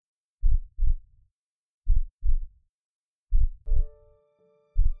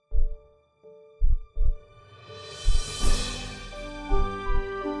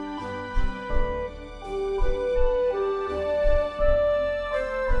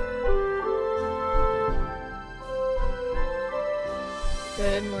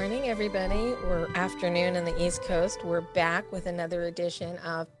Good morning, everybody, or afternoon in the East Coast. We're back with another edition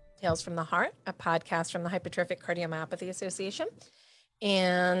of Tales from the Heart, a podcast from the Hypertrophic Cardiomyopathy Association.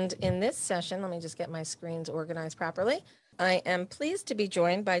 And in this session, let me just get my screens organized properly. I am pleased to be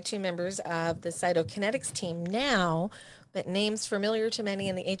joined by two members of the Cytokinetics team now, but names familiar to many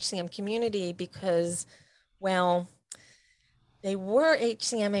in the HCM community because, well, they were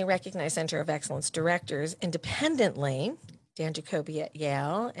HCMA Recognized Center of Excellence directors independently. Dan Jacoby at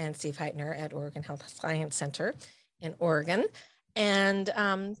Yale and Steve Heitner at Oregon Health Science Center in Oregon. And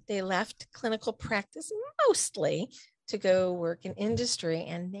they left clinical practice mostly to go work in industry.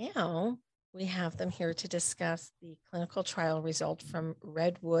 And now we have them here to discuss the clinical trial result from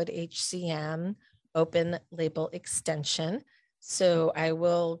Redwood HCM open label extension. So I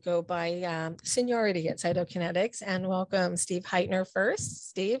will go by seniority at Cytokinetics and welcome Steve Heitner first.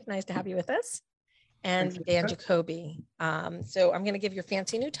 Steve, nice to have you with us. And Dan Jacoby. So I'm going to give your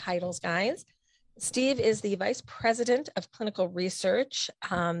fancy new titles, guys. Steve is the Vice President of Clinical Research,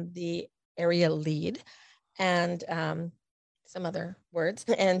 the area lead, and some other words.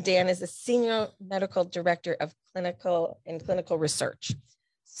 And Dan is the Senior Medical Director of Clinical Research.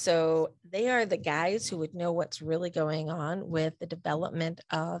 So they are the guys who would know what's really going on with the development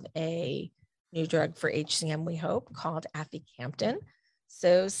of a new drug for HCM, we hope, called aficamten.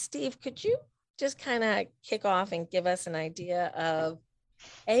 So Steve, could you just kind of kick off and give us an idea of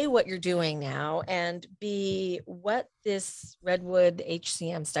A, what you're doing now, and B, what this Redwood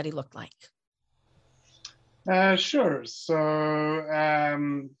HCM study looked like? Sure. So,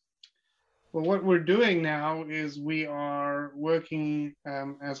 well, what we're doing now is we are working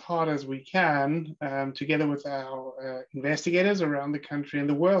as hard as we can together with our investigators around the country and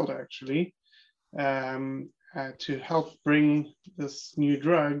the world, actually, to help bring this new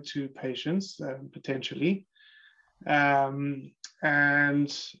drug to patients, potentially. And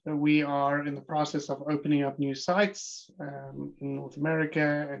we are in the process of opening up new sites in North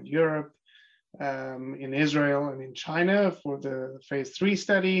America and Europe, in Israel and in China for the phase 3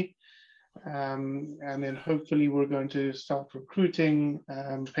 study. And then hopefully we're going to start recruiting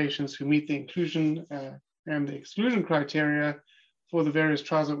patients who meet the inclusion and the exclusion criteria for the various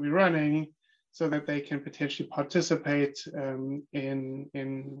trials that we're running, so that they can potentially participate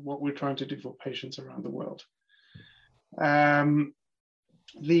in what we're trying to do for patients around the world. The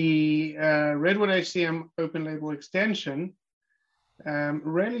Redwood HCM open label extension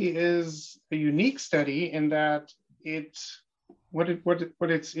really is a unique study in that what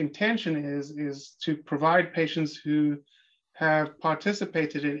its intention is to provide patients who have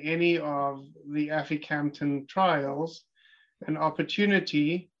participated in any of the aficamten trials an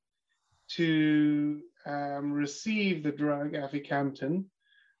opportunity to receive the drug aficamten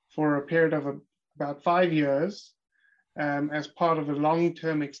for a period of about 5 years as part of a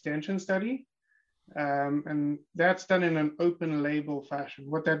long-term extension study. And that's done in an open label fashion.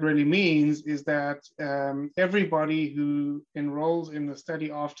 What that really means is that everybody who enrolls in the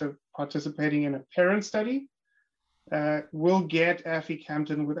study after participating in a parent study will get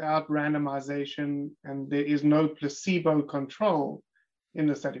aficamten without randomization, and there is no placebo control in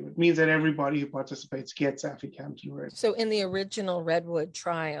the study. It means that everybody who participates gets aficamten. So in the original Redwood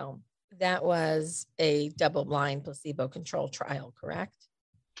trial, that was a double-blind placebo-controlled trial, correct?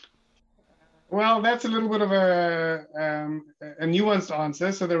 Well, that's a little bit of a nuanced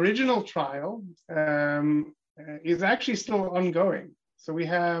answer. So the original trial is actually still ongoing. So we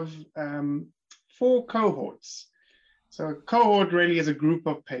have 4 cohorts. So a cohort really is a group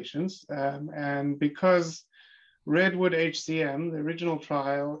of patients. And because Redwood HCM, the original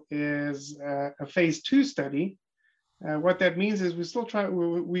trial, is a phase 2 study, what that means is we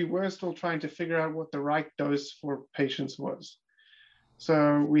were still trying to figure out what the right dose for patients was.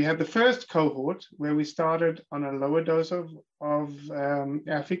 So we had the first cohort where we started on a lower dose of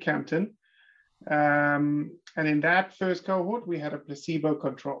aficamten. And in that first cohort, we had a placebo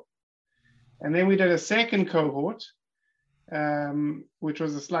control. And then we did a second cohort, which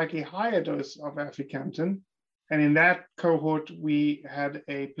was a slightly higher dose of aficamten. And in that cohort, we had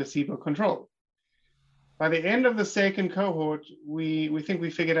a placebo control. By the end of the second cohort, we think we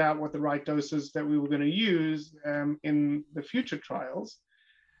figured out what the right doses that we were going to use in the future trials.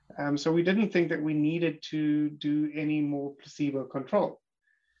 So we didn't think that we needed to do any more placebo control.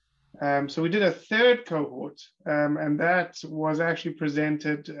 So we did a third cohort, and that was actually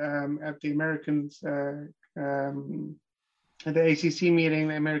presented at the at the ACC meeting,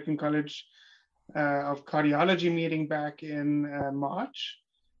 the American College of Cardiology meeting back in March.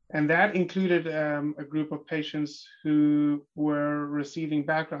 And that included a group of patients who were receiving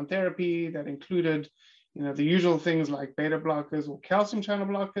background therapy, that included the usual things like beta blockers or calcium channel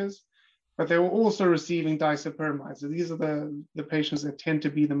blockers, but they were also receiving disopyramide. So these are the patients that tend to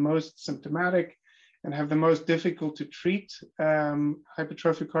be the most symptomatic and have the most difficult to treat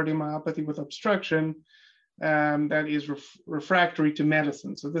hypertrophic cardiomyopathy with obstruction that is refractory to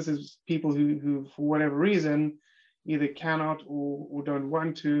medicine. So this is people who for whatever reason, either cannot or don't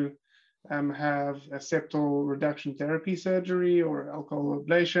want to have a septal reduction therapy surgery or alcohol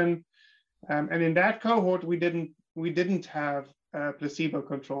ablation. And in that cohort, we didn't have placebo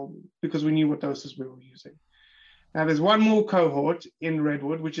control because we knew what doses we were using. Now there's one more cohort in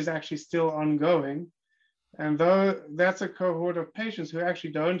Redwood, which is actually still ongoing. And though that's a cohort of patients who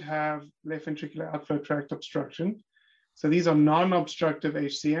actually don't have left ventricular outflow tract obstruction. So these are non-obstructive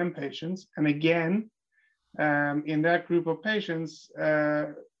HCM patients. And again, in that group of patients,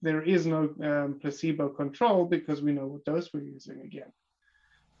 there is no placebo control because we know what dose we're using again.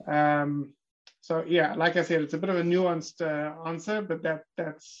 So yeah, like I said, it's a bit of a nuanced answer, but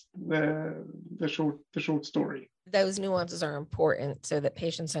that's the short story. Those nuances are important so that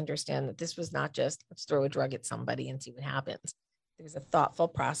patients understand that this was not just let's throw a drug at somebody and see what happens. There was a thoughtful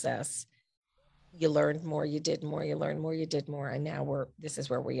process. You learned more, you did more, you learned more, you did more, and now this is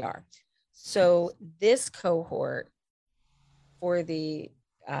where we are. So this cohort for the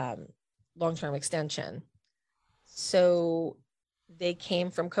long-term extension, so they came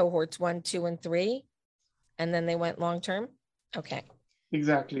from cohorts 1, 2, and 3, and then they went long-term? Okay.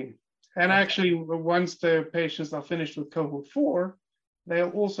 Exactly. And actually, once the patients are finished with cohort 4, they'll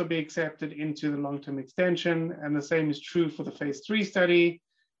also be accepted into the long-term extension. And the same is true for the phase 3 study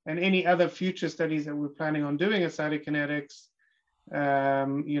and any other future studies that we're planning on doing at Cytokinetics.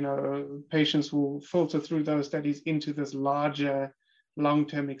 Patients will filter through those studies into this larger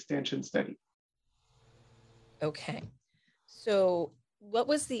long-term extension study. Okay. So what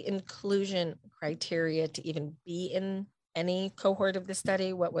was the inclusion criteria to even be in any cohort of the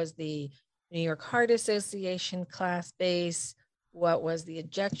study? What was the New York Heart Association class base? What was the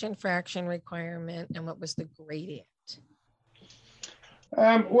ejection fraction requirement? And what was the gradient?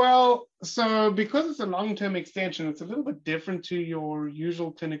 So because it's a long-term extension, it's a little bit different to your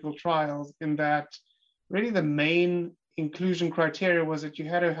usual clinical trials in that really the main inclusion criteria was that you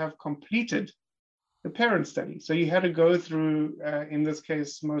had to have completed the parent study. So you had to go through, in this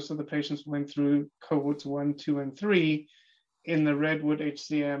case, most of the patients went through cohorts 1, 2, and 3 in the Redwood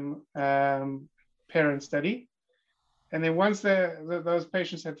HCM parent study. And then once those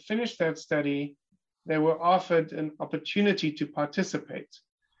patients had finished that study, they were offered an opportunity to participate.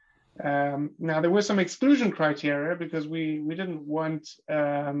 Now, there were some exclusion criteria because we didn't want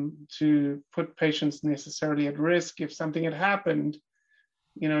to put patients necessarily at risk if something had happened,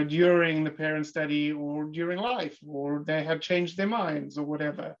 during the parent study or during life, or they had changed their minds or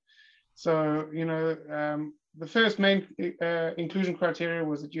whatever. So, the first main inclusion criteria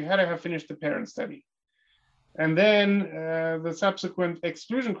was that you had to have finished the parent study. And then the subsequent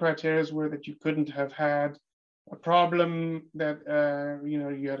exclusion criteria were that you couldn't have had a problem that,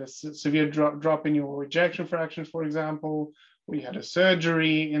 you had a severe drop in your ejection fractions, for example, or you had a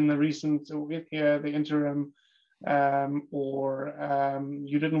surgery in the recent, the interim, or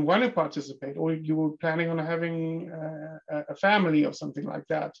you didn't want to participate, or you were planning on having a family or something like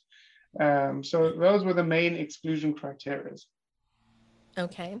that. So those were the main exclusion criteria.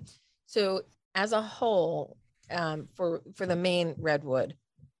 Okay. So as a whole, for the main Redwood,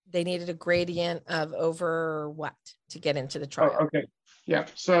 they needed a gradient of over what to get into the trial? Oh, okay. Yeah.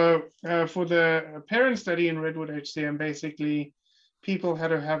 So for the parent study in Redwood HCM, basically people had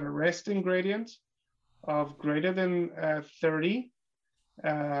to have a resting gradient of greater than 30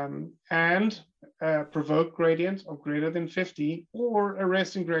 and a provoked gradient of greater than 50 or a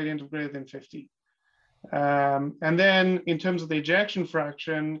resting gradient of greater than 50. And then in terms of the ejection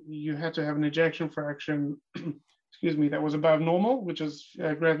fraction, you had to have an ejection fraction, that was above normal, which is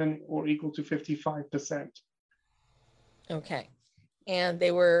greater than or equal to 55%. Okay. And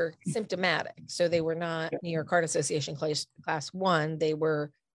they were symptomatic. So they were not New York Heart Association class 1, they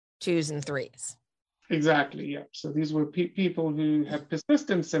were 2s and 3s. Exactly, yeah. So these were people who had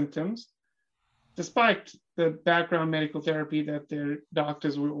persistent symptoms, despite the background medical therapy that their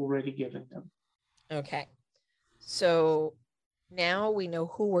doctors were already giving them. Okay. So now we know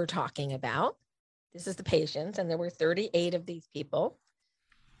who we're talking about. This is the patients, and there were 38 of these people.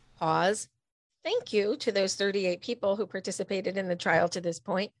 Pause. Thank you to those 38 people who participated in the trial to this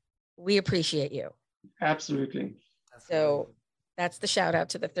point. We appreciate you. Absolutely. So that's the shout out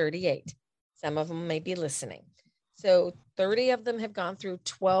to the 38. Some of them may be listening. So 30 of them have gone through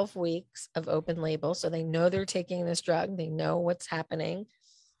 12 weeks of open label. So they know they're taking this drug. They know what's happening.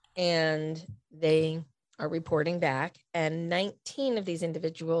 And they are reporting back, and 19 of these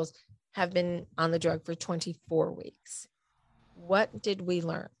individuals have been on the drug for 24 weeks. What did we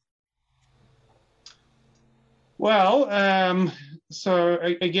learn? Well, so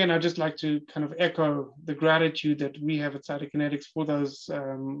again, I'd just like to kind of echo the gratitude that we have at Cytokinetics for those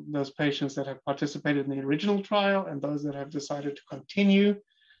patients that have participated in the original trial and those that have decided to continue.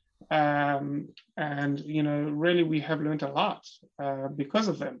 And, you know, really we have learned a lot because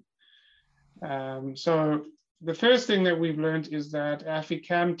of them. So the first thing that we've learned is that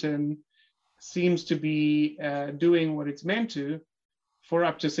aficamten seems to be doing what it's meant to for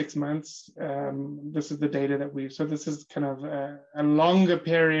up to 6 months. This is the data that so this is kind of a longer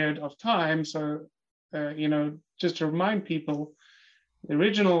period of time. So, you know, just to remind people, the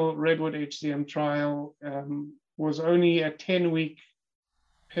original REDWOOD-HCM trial was only a 10-week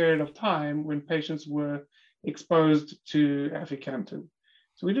period of time when patients were exposed to aficamten.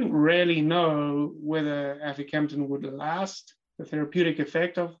 So we didn't really know whether aficamten would last, the therapeutic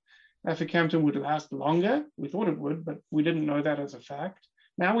effect of aficamten would last longer. We thought it would, but we didn't know that as a fact.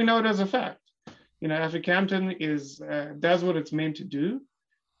 Now we know it as a fact. You know, aficamten does what it's meant to do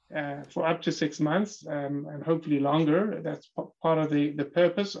for up to 6 months and hopefully longer. That's part of the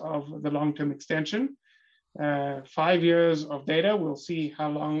purpose of the long-term extension. 5 years of data, we'll see how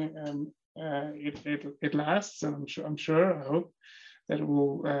long it lasts, and I'm sure, I hope that it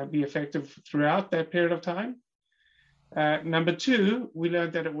will be effective throughout that period of time. Number two, we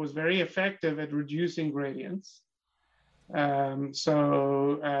learned that it was very effective at reducing gradients.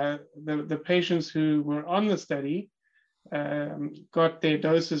 So the patients who were on the study got their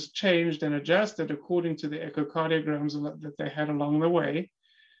doses changed and adjusted according to the echocardiograms that they had along the way.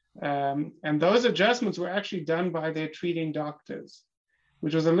 And those adjustments were actually done by their treating doctors,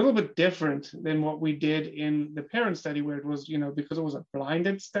 which was a little bit different than what we did in the parent study, where it was, you know, because it was a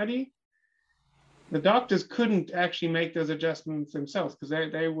blinded study, the doctors couldn't actually make those adjustments themselves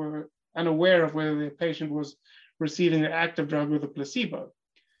because they were unaware of whether their patient was receiving the active drug or the placebo.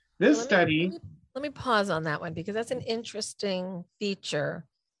 This study... Let me pause on that one, because that's an interesting feature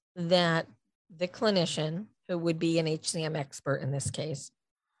that the clinician, who would be an HCM expert in this case,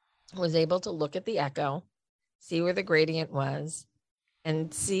 was able to look at the echo, see where the gradient was,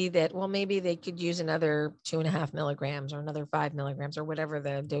 and see that, well, maybe they could use another 2.5 milligrams or another 5 milligrams or whatever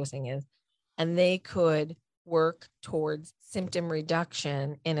the dosing is. And they could work towards symptom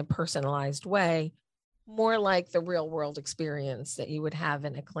reduction in a personalized way, more like the real world experience that you would have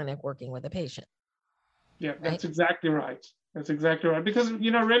in a clinic working with a patient. Yeah, that's exactly right. That's exactly right. Because,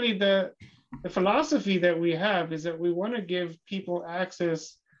 you know, really the philosophy that we have is that we want to give people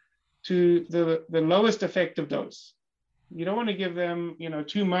access to the lowest effective dose. You don't want to give them, you know,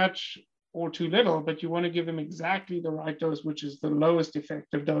 too much or too little, but you want to give them exactly the right dose, which is the lowest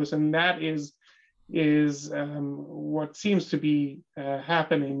effective dose. And that is what seems to be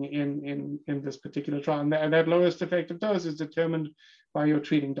happening in this particular trial. And that lowest effective dose is determined by your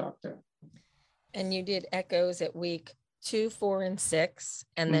treating doctor. And you did echoes at week 2, 4, and 6,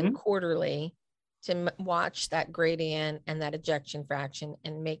 and then quarterly to watch that gradient and that ejection fraction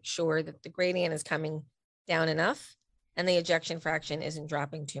and make sure that the gradient is coming down enough and the ejection fraction isn't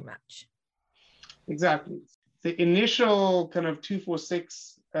dropping too much. Exactly. The initial kind of 2, 4,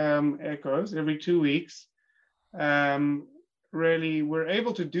 6 echoes every 2 weeks, really we're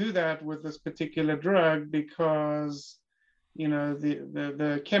able to do that with this particular drug because, you know,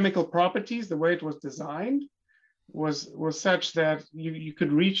 the chemical properties, the way it was designed was such that you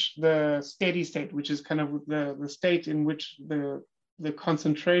could reach the steady state, which is kind of the state in which the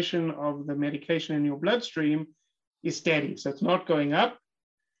concentration of the medication in your bloodstream is steady. So it's not going up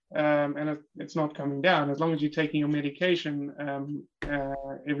and it's not coming down. As long as you're taking your medication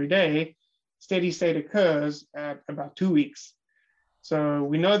every day, steady state occurs at about 2 weeks. So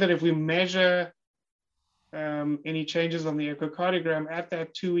we know that if we measure any changes on the echocardiogram at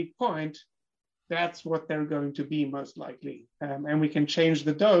that 2-week point, that's what they're going to be most likely. And we can change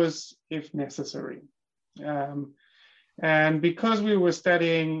the dose if necessary. And because we were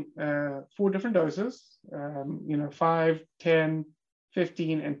studying 4 different doses, you know, 5, 10,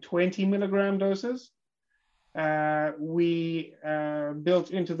 15, and 20 milligram doses, we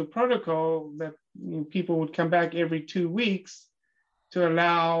built into the protocol that, you know, people would come back every 2 weeks to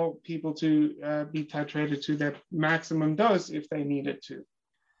allow people to be titrated to that maximum dose if they needed to.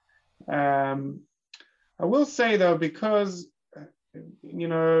 I will say though, because, you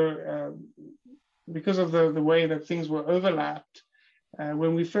know, because of the way that things were overlapped,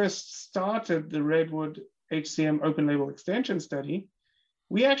 when we first started the REDWOOD-HCM open label extension study,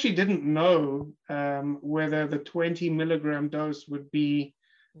 we actually didn't know whether the 20 milligram dose would be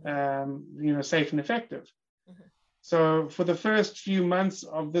safe and effective. Mhm. So for the first few months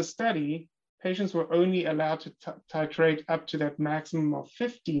of this study, patients were only allowed to titrate up to that maximum of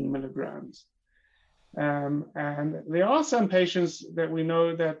 15 milligrams. And there are some patients that we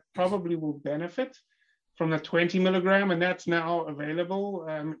know that probably will benefit from the 20 milligram, and that's now available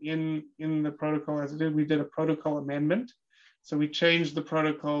in the protocol as it is. We did a protocol amendment. So we changed the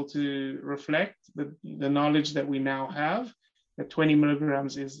protocol to reflect the knowledge that we now have, that 20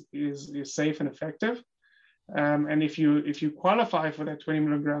 milligrams is safe and effective. And if you qualify for that 20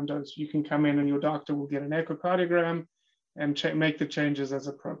 milligram dose, you can come in and your doctor will get an echocardiogram and make the changes as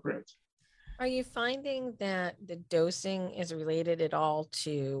appropriate. Are you finding that the dosing is related at all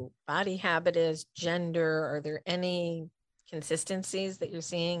to body habitus, gender? Are there any consistencies that you're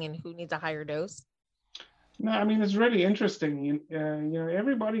seeing in who needs a higher dose? No, I mean, it's really interesting.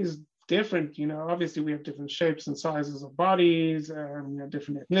 Everybody's different. Obviously we have different shapes and sizes of bodies,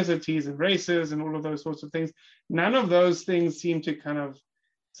 different ethnicities and races and all of those sorts of things. None of those things seem to kind of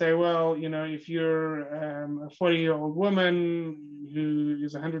say, well, if you're a 40-year-old woman who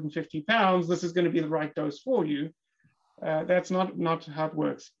is 150 pounds, this is going to be the right dose for you. That's not how it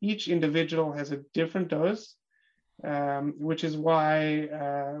works. Each individual has a different dose, which is why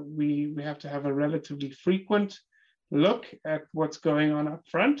we have to have a relatively frequent look at what's going on up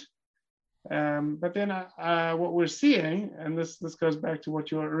front. But then what we're seeing, and this goes back to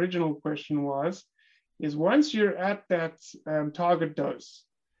what your original question was, is once you're at that target dose,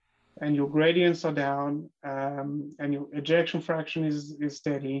 and your gradients are down, and your ejection fraction is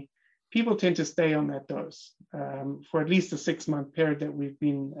steady, people tend to stay on that dose for at least a 6-month period that we've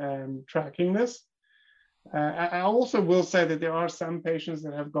been tracking this. I also will say that there are some patients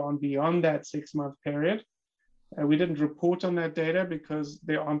that have gone beyond that 6-month period. We didn't report on that data because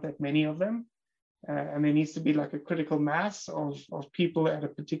there aren't that many of them. And there needs to be like a critical mass of people at a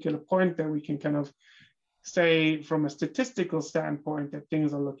particular point that we can kind of say from a statistical standpoint that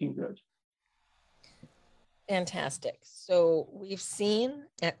things are looking good. Fantastic. So we've seen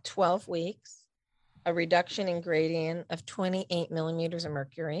at 12 weeks a reduction in gradient of 28 millimeters of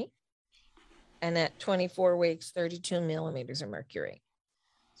mercury, and at 24 weeks, 32 millimeters of mercury.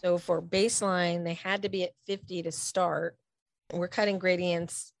 So for baseline, they had to be at 50 to start. We're cutting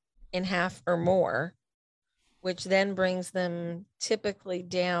gradients in half or more, which then brings them typically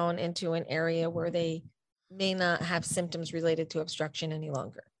down into an area where they may not have symptoms related to obstruction any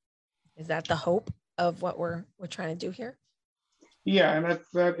longer. Is that the hope of what we're trying to do here? Yeah, and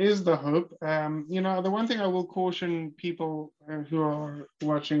that is the hope. The one thing I will caution people who are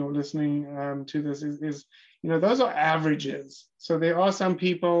watching or listening to this is those are averages. So there are some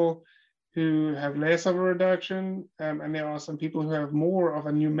people who have less of a reduction, and there are some people who have more of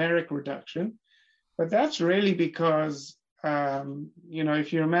a numeric reduction. But that's really because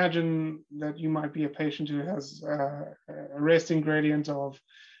if you imagine that you might be a patient who has a resting gradient of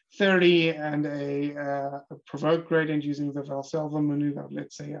 30 and a provoked gradient using the Valsalva maneuver,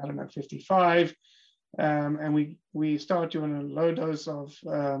 let's say, 55, and we start you on a low dose of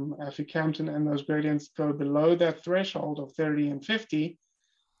aficamten and those gradients go below that threshold of 30 and 50,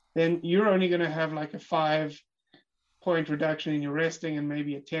 then you're only going to have like a 5-point reduction in your resting and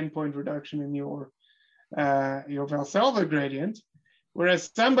maybe a 10-point reduction in your Valsalva gradient, whereas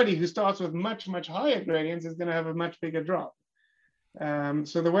somebody who starts with much, much higher gradients is going to have a much bigger drop.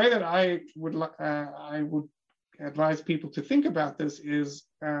 So the way that I would advise people to think about this is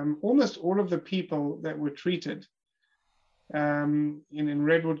almost all of the people that were treated in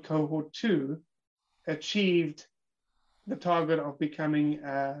Redwood Cohort 2 achieved the target of becoming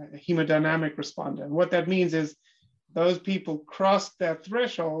a hemodynamic responder. And what that means is those people crossed that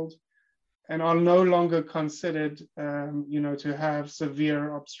threshold and are no longer considered, to have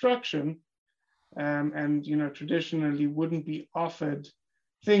severe obstruction, and traditionally wouldn't be offered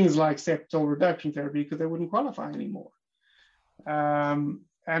things like septal reduction therapy because they wouldn't qualify anymore. And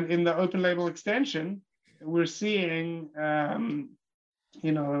in the open label extension, we're seeing,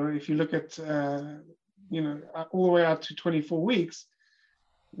 if you look at, all the way out to 24 weeks,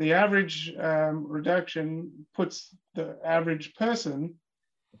 the average reduction puts the average person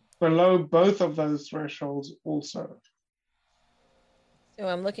below both of those thresholds also. So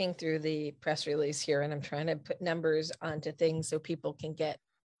I'm looking through the press release here and I'm trying to put numbers onto things so people can get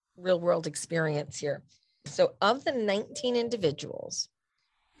real world experience here. So of the 19 individuals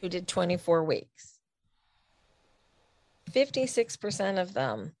who did 24 weeks, 56% of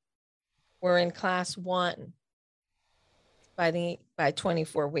them were in class 1 by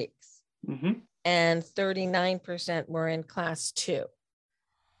 24 weeks. Mm-hmm. And 39% were in class 2.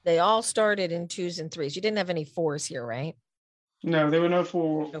 They all started in 2s and 3s. You didn't have any 4s here, right? No, there were no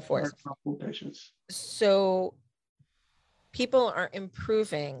No force. four patients. So people are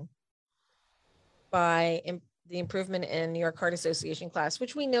improving by the improvement in New York Heart Association class,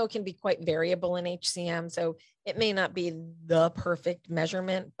 which we know can be quite variable in HCM. So it may not be the perfect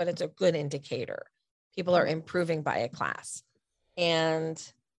measurement, but it's a good indicator. People are improving by a class. And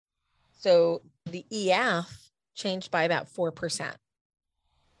so the EF changed by about 4%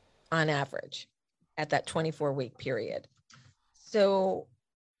 on average at that 24-week period. So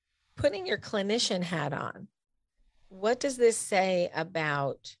putting your clinician hat on, what does this say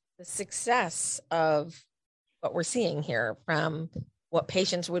about the success of what we're seeing here from what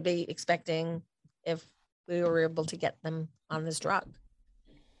patients would be expecting if we were able to get them on this drug?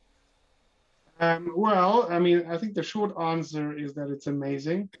 Well, I mean, I think the short answer is that it's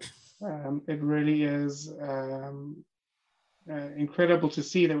amazing. It really is incredible to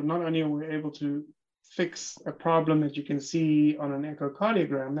see that not only are we able to fix a problem that you can see on an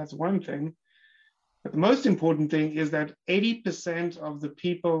echocardiogram, that's one thing, but the most important thing is that 80% of the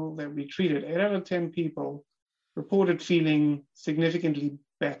people that we treated, 8 out of 10 people, reported feeling significantly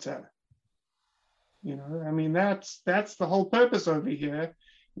better. You know, I mean, that's the whole purpose over here,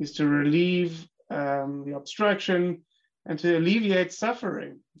 is to relieve the obstruction and to alleviate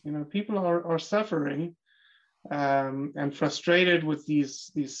suffering. You know, people are suffering and frustrated with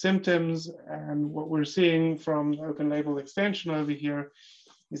these symptoms. And what we're seeing from open label extension over here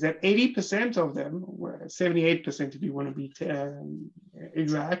is that 80% of them, 78% if you want to be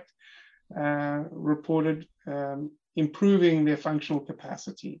exact, reported improving their functional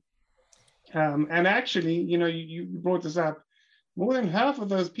capacity. And actually, you know, you brought this up, more than half of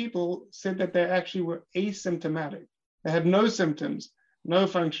those people said that they actually were asymptomatic. They had no symptoms, no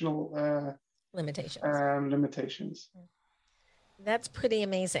functional limitations. That's pretty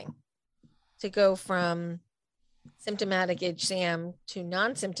amazing to go from symptomatic HCM to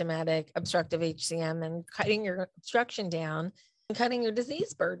non-symptomatic obstructive HCM and cutting your obstruction down and cutting your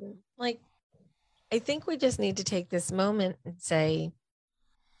disease burden. Like, I think we just need to take this moment and say,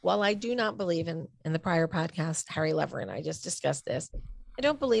 while I do not believe in the prior podcast, Harry Lever and I just discussed this, I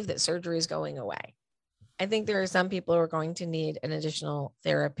don't believe that surgery is going away. I think there are some people who are going to need an additional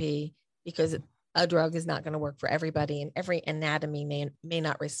therapy because a drug is not going to work for everybody and every anatomy may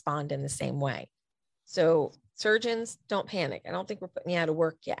not respond in the same way. So surgeons, don't panic. I don't think we're putting you out of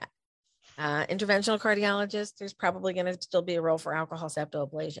work yet. Interventional cardiologists, there's probably going to still be a role for alcohol septal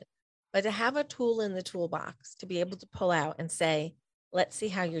ablation. But to have a tool in the toolbox to be able to pull out and say, let's see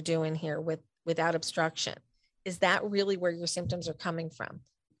how you're doing here without obstruction. Is that really where your symptoms are coming from?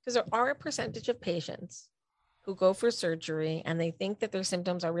 Because there are a percentage of patients who go for surgery and they think that their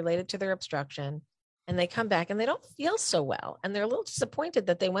symptoms are related to their obstruction, and they come back and they don't feel so well. And they're a little disappointed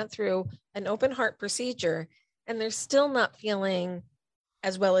that they went through an open heart procedure and they're still not feeling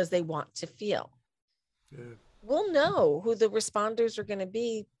as well as they want to feel. Yeah. We'll know who the responders are going to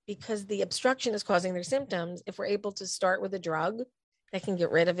be because the obstruction is causing their symptoms if we're able to start with a drug that can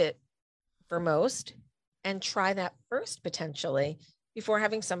get rid of it for most and try that first potentially before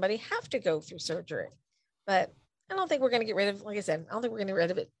having somebody have to go through surgery. But I don't think we're going to get rid of, like I said, I don't think we're going to get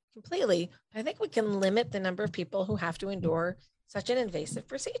rid of it completely. But I think we can limit the number of people who have to endure such an invasive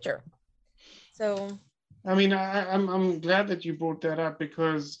procedure. So, I mean, I'm glad that you brought that up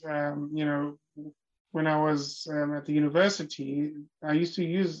because, you know, when I was at the university, I used to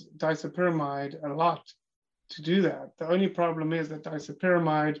use disopyramide a lot to do that. The only problem is that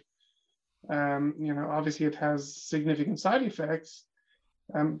disopyramide, you know, obviously it has significant side effects,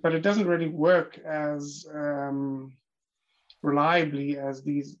 but it doesn't really work as reliably as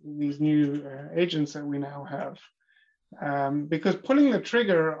these new agents that we now have. Because pulling the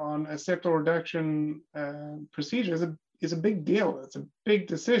trigger on a septal reduction procedure is a big deal. It's a big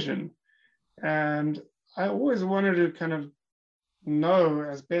decision. And I always wanted to kind of know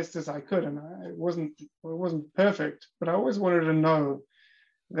as best as I could, and it wasn't perfect, but I always wanted to know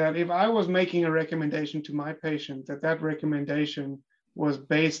that if I was making a recommendation to my patient, that recommendation was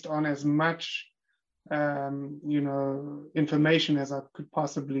based on as much you know, information as I could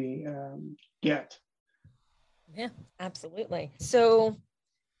possibly get. Yeah, absolutely. So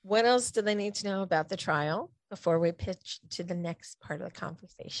what else do they need to know about the trial before we pitch to the next part of the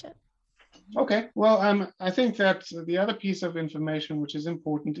conversation? Okay, well, I think that the other piece of information which is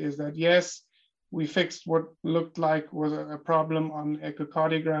important is that, yes, we fixed what looked like was a problem on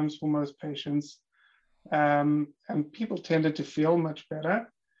echocardiograms for most patients, and people tended to feel much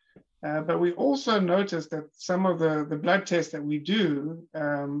better. But we also noticed that some of the blood tests that we do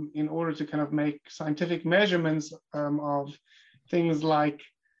in order to kind of make scientific measurements of things like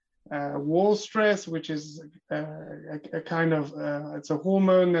wall stress, which is a kind of, it's a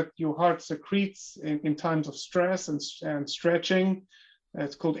hormone that your heart secretes in times of stress and stretching.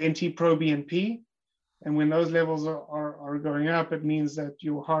 It's called NT-proBNP. And when those levels are going up, it means that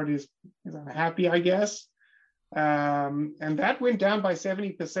your heart is unhappy, I guess. And that went down by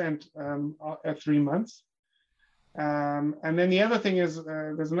 70% at 3 months. And then the other thing is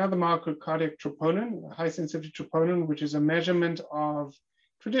there's another marker, cardiac troponin, high sensitivity troponin, which is a measurement of,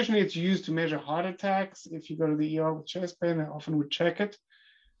 traditionally it's used to measure heart attacks. If you go to the ER with chest pain, they often would check it.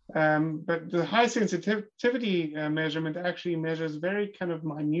 But the high sensitivity measurement actually measures very kind of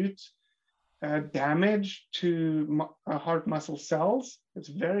minute damage to heart muscle cells. It's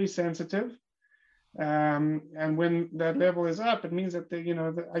very sensitive. And when that level is up, it means that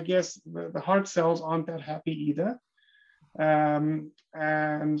I guess the heart cells aren't that happy either. And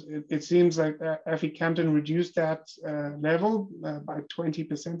it seems like aficamten reduced that level by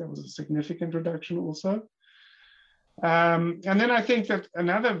 20%. That was a significant reduction also. And then I think that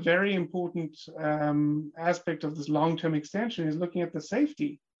another very important aspect of this long-term extension is looking at the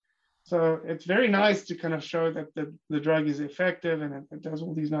safety. So it's very nice to kind of show that the drug is effective and it does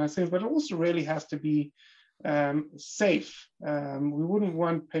all these nice things, but it also really has to be safe. We wouldn't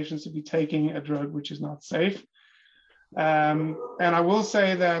want patients to be taking a drug which is not safe. And I will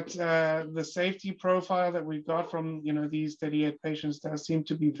say that the safety profile that we've got from these 38 patients does seem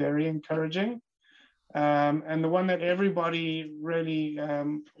to be very encouraging. And the one that everybody really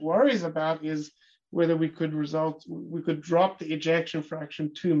worries about is whether we could drop the ejection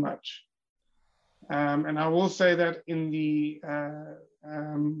fraction too much. And I will say that in the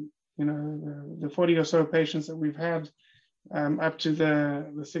 40 or so patients that we've had up to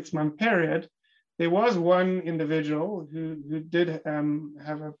the 6 month period, there was one individual who did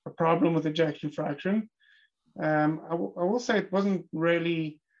have a problem with ejection fraction. I will say it wasn't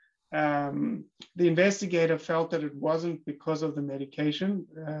really, the investigator felt that it wasn't because of the medication.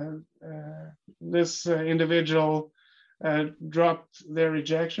 This individual dropped their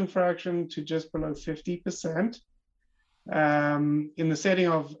ejection fraction to just below 50%. In the setting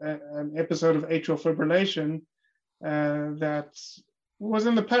of an episode of atrial fibrillation that was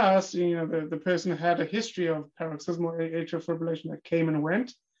in the past, the person had a history of paroxysmal atrial fibrillation that came and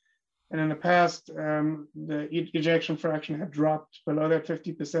went. And in the past, the ejection fraction had dropped below that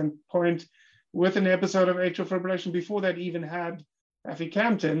 50% point with an episode of atrial fibrillation before that even had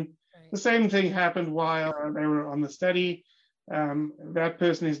aficamten. Right. The same thing happened while they were on the study. That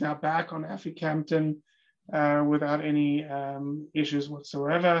person is now back on aficamten without any issues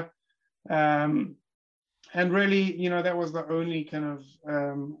whatsoever. And really, that was the only kind of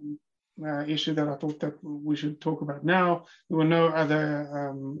issue that I thought that we should talk about now. There were no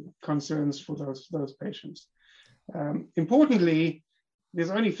other concerns for those patients. Importantly,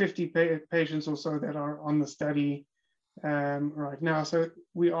 there's only 50 patients or so that are on the study right now. So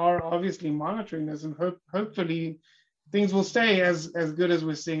we are obviously monitoring this, and hopefully things will stay as good as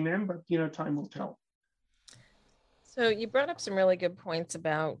we're seeing them, but time will tell. So you brought up some really good points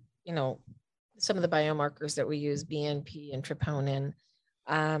about, some of the biomarkers that we use, BNP and troponin.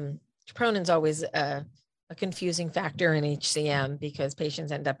 Troponin is always a confusing factor in HCM because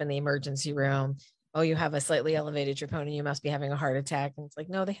patients end up in the emergency room. Oh, you have a slightly elevated troponin, you must be having a heart attack. And it's like,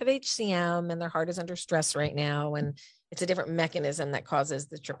 no, they have HCM and their heart is under stress right now. And it's a different mechanism that causes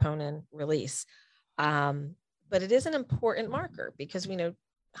the troponin release. But it is an important marker because we know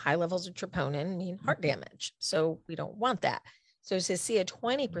high levels of troponin mean heart damage. So we don't want that. So to see a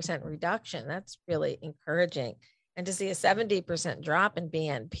 20% reduction, that's really encouraging. And to see a 70% drop in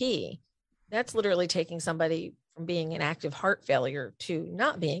BNP, that's literally taking somebody from being in active heart failure to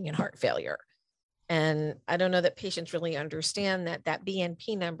not being in heart failure. And I don't know that patients really understand that that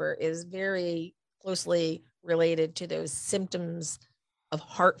BNP number is very closely related to those symptoms of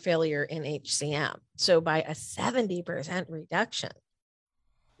heart failure in HCM. So by a 70% reduction,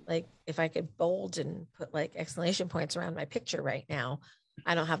 like if I could bold and put like exclamation points around my picture right now,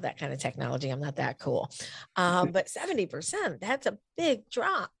 I don't have that kind of technology. I'm not that cool. But 70%, that's a big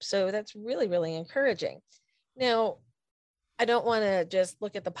drop. So that's really, really encouraging. Now, I don't want to just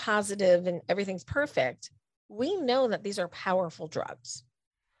look at the positive and everything's perfect. We know that these are powerful drugs.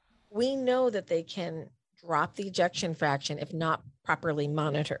 We know that they can drop the ejection fraction if not properly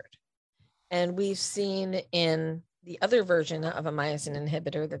monitored. And we've seen in the other version of a myosin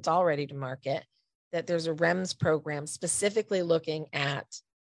inhibitor that's already to market that there's a REMS program specifically looking at,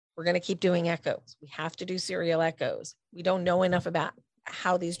 we're going to keep doing echoes. We have to do serial echoes. We don't know enough about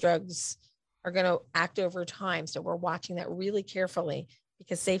how these drugs are going to act over time. So we're watching that really carefully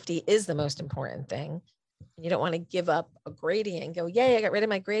because safety is the most important thing. You don't want to give up a gradient and go, yay, I got rid of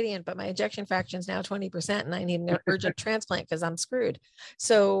my gradient, but my ejection fraction is now 20% and I need an urgent transplant because I'm screwed.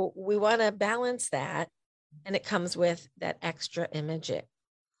 So we want to balance that. And it comes with that extra imaging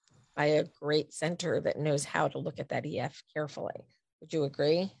by a great center that knows how to look at that EF carefully. Would you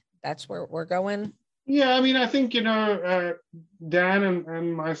agree? That's where we're going? Yeah, I mean, I think, Dan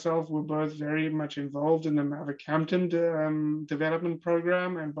and myself were both very much involved in the mavacamten development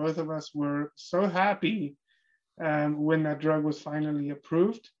program, and both of us were so happy when that drug was finally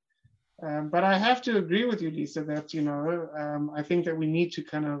approved. But I have to agree with you, Lisa, that, I think that we need to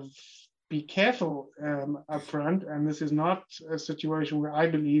kind of be careful up front. And this is not a situation where I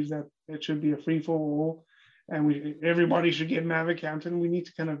believe that it should be a free for all and everybody should get mavacamten. We need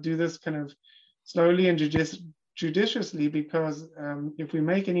to kind of do this kind of slowly and judiciously, because if we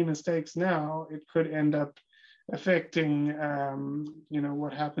make any mistakes now, it could end up affecting,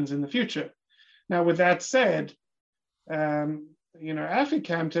 what happens in the future. Now, with that said,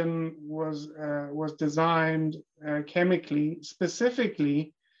 aficamten was designed chemically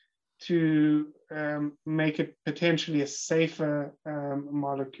specifically to make it potentially a safer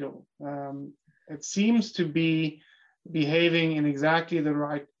molecule. It seems to be behaving in exactly the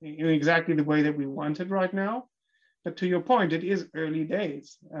way that we want it right now. But to your point, it is early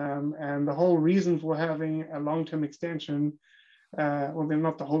days. And the whole reason for having a long-term extension,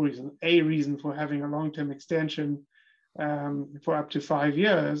 not the whole reason, a reason for having a long-term extension for up to 5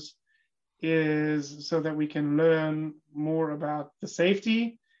 years is so that we can learn more about the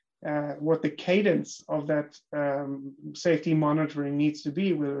safety, what the cadence of that safety monitoring needs to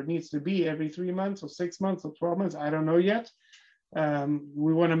be, whether it needs to be every 3 months or 6 months or 12 months, I don't know yet.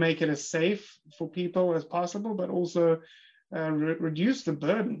 We want to make it as safe for people as possible, but also reduce the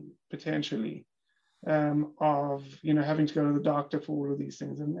burden potentially of having to go to the doctor for all of these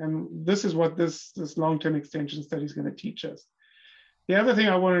things. And this is what this long-term extension study is going to teach us. The other thing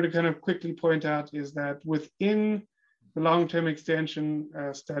I wanted to kind of quickly point out is that within the long-term extension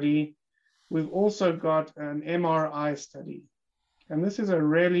study, we've also got an MRI study. And this is a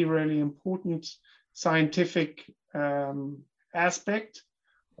really, really important scientific aspect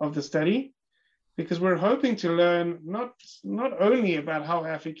of the study, because we're hoping to learn not only about how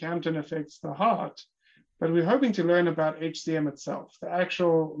aficamten affects the heart, but we're hoping to learn about HCM itself, the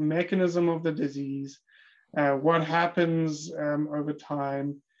actual mechanism of the disease, what happens over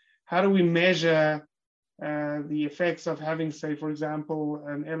time, how do we measure the effects of having, say, for example,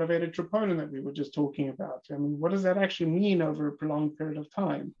 an elevated troponin that we were just talking about. I mean, what does that actually mean over a prolonged period of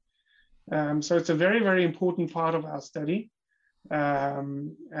time? So it's a very, very important part of our study.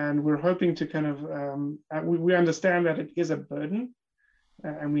 And we're hoping to kind of, we understand that it is a burden,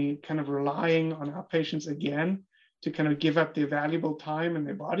 and we kind of relying on our patients again to kind of give up their valuable time in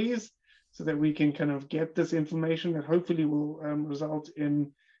their bodies so that we can kind of get this information that hopefully will result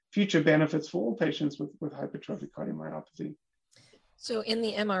in future benefits for all patients with hypertrophic cardiomyopathy. So in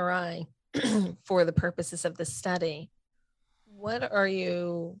the MRI, for the purposes of the study, what are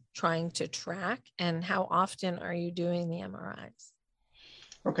you trying to track and how often are you doing the MRIs?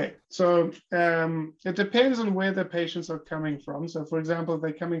 Okay, so it depends on where the patients are coming from. So for example, if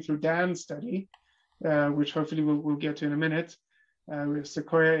they're coming through Dan's study, which hopefully we'll get to in a minute, with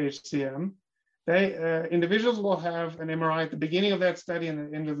Sequoia HCM, individuals will have an MRI at the beginning of that study and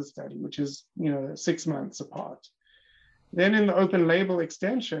the end of the study, which is 6 months apart. Then in the open label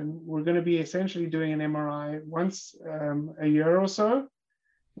extension, we're going to be essentially doing an MRI once a year or so,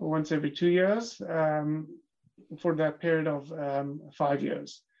 or once every 2 years, for that period of 5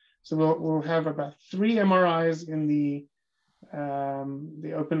 years. So we'll have about 3 MRIs in the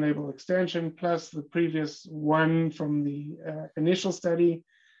open label extension, plus the previous one from the initial study.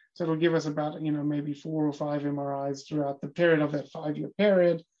 So it'll give us about, maybe 4 or 5 MRIs throughout the period of that 5-year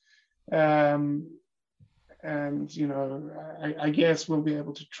period. I guess we'll be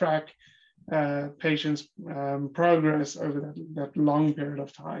able to track patients' progress over that long period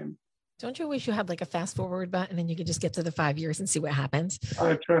of time. Don't you wish you had like a fast forward button and you could just get to the 5 years and see what happens?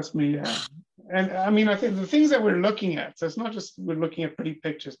 Trust me, yeah. And I mean, I think the things that we're looking at, so it's not just we're looking at pretty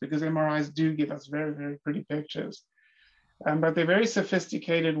pictures, because MRIs do give us very, very pretty pictures. But they're very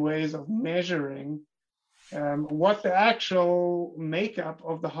sophisticated ways of measuring what the actual makeup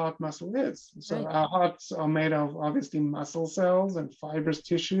of the heart muscle is. So right. Our hearts are made of obviously muscle cells and fibrous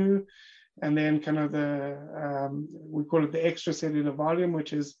tissue, and then kind of we call it the extracellular volume,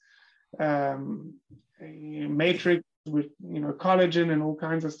 which is a matrix with collagen and all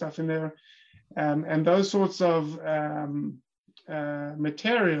kinds of stuff in there, and those sorts of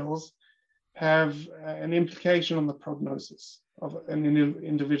materials have an implication on the prognosis of an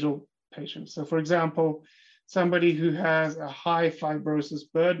individual patients. So, for example, somebody who has a high fibrosis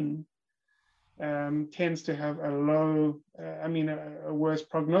burden tends to have a worse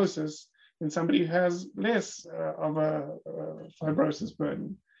prognosis than somebody who has less of a fibrosis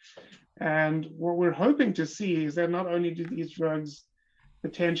burden. And what we're hoping to see is that not only do these drugs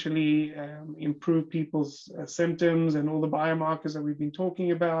potentially improve people's symptoms and all the biomarkers that we've been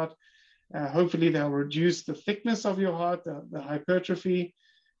talking about, hopefully they'll reduce the thickness of your heart, the hypertrophy,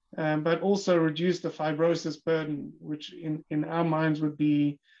 but also reduce the fibrosis burden, which in our minds would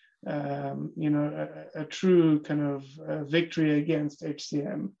be a true kind of victory against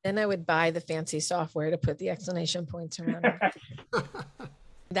HCM. Then I would buy the fancy software to put the exclamation points around it.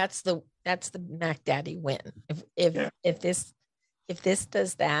 That's the Mac Daddy win. If this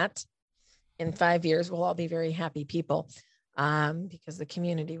does that, in 5 years, we'll all be very happy people, because the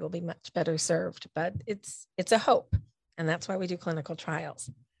community will be much better served. But it's a hope, and that's why we do clinical trials.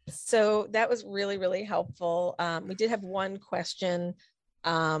 So that was really, really helpful. We did have one question,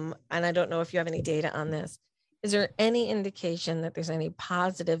 and I don't know if you have any data on this. Is there any indication that there's any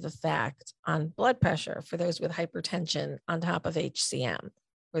positive effect on blood pressure for those with hypertension on top of HCM?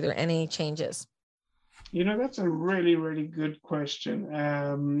 Were there any changes? That's a really, really good question.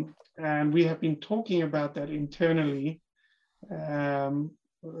 And we have been talking about that internally.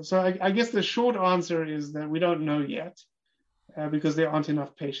 So I guess the short answer is that we don't know yet, because there aren't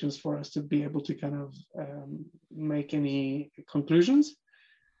enough patients for us to be able to kind of make any conclusions.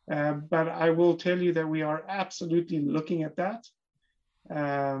 But I will tell you that we are absolutely looking at that,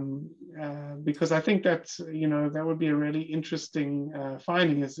 because I think that that would be a really interesting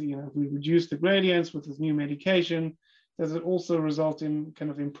finding. Is if we reduce the gradients with this new medication, does it also result in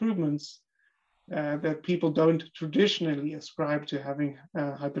kind of improvements that people don't traditionally ascribe to having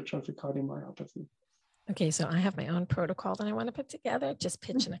hypertrophic cardiomyopathy? Okay, so I have my own protocol that I want to put together, just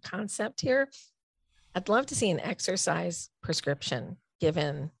pitching a concept here. I'd love to see an exercise prescription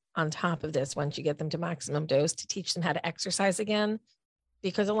given on top of this once you get them to maximum dose, to teach them how to exercise again.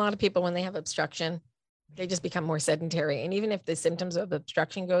 Because a lot of people, when they have obstruction, they just become more sedentary. And even if the symptoms of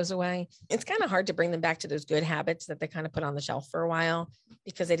obstruction goes away, it's kind of hard to bring them back to those good habits that they kind of put on the shelf for a while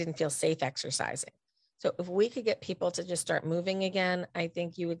because they didn't feel safe exercising. So if we could get people to just start moving again, I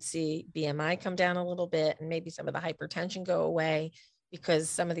think you would see BMI come down a little bit, and maybe some of the hypertension go away, because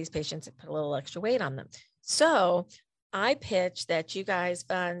some of these patients have put a little extra weight on them. So I pitch that you guys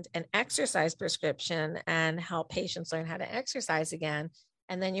fund an exercise prescription and help patients learn how to exercise again.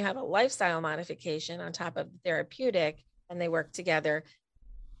 And then you have a lifestyle modification on top of the therapeutic, and they work together.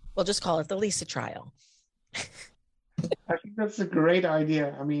 We'll just call it the Lisa trial. I think that's a great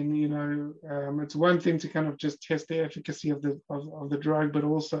idea. I mean, it's one thing to kind of just test the efficacy of the drug, but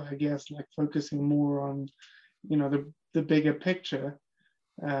also, I guess, like focusing more on, the bigger picture.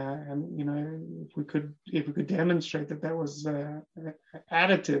 And if we could demonstrate that was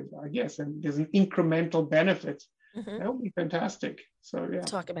additive, I guess, and there's an incremental benefit, that would be fantastic. So yeah, we'll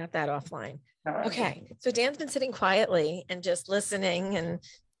talk about that offline. Okay, so Dan's been sitting quietly and just listening and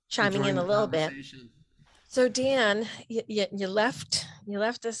chiming in a little bit. So Dan, you left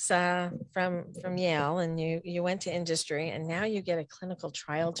us from Yale, and you went to industry, and now you get a clinical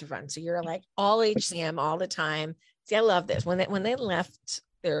trial to run. So you're like all HCM all the time. See, I love this. When they left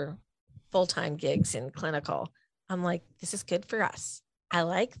their full-time gigs in clinical, I'm like, this is good for us. I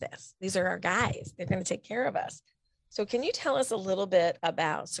like this. These are our guys. They're going to take care of us. So can you tell us a little bit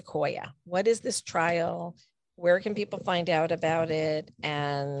about Sequoia? What is this trial? Where can people find out about it?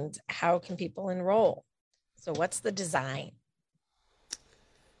 And how can people enroll? So what's the design?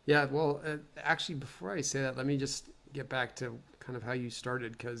 Yeah, well, actually, before I say that, let me just get back to kind of how you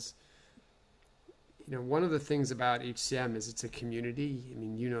started, because one of the things about HCM is it's a community. I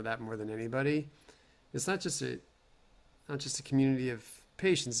mean, you know that more than anybody. It's not just a community of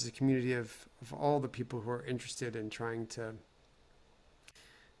patients. It's a community of all the people who are interested in trying to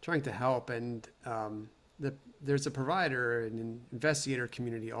help. And there's a provider and an investigator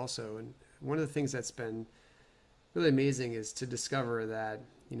community also. And one of the things that's been really amazing is to discover that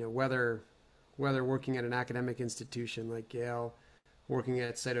whether working at an academic institution like Yale, working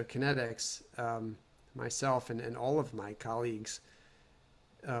at Cytokinetics, myself and all of my colleagues,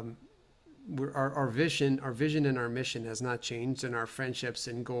 our vision and our mission has not changed, and our friendships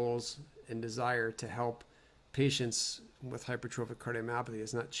and goals and desire to help patients with hypertrophic cardiomyopathy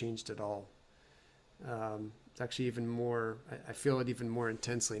has not changed at all. It's actually even more, I feel it even more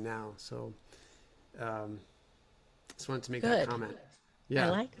intensely now. So just wanted to make that comment. Yeah, I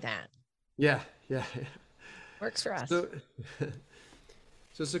like that. Yeah. Works for us. So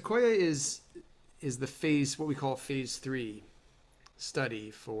Sequoia is the phase, what we call phase 3 study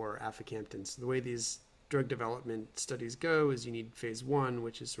for aficamten. So the way these drug development studies go is you need phase 1,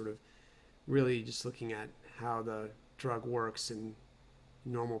 which is sort of really just looking at how the drug works in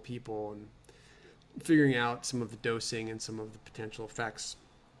normal people and figuring out some of the dosing and some of the potential effects,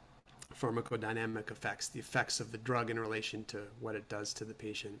 pharmacodynamic effects, the effects of the drug in relation to what it does to the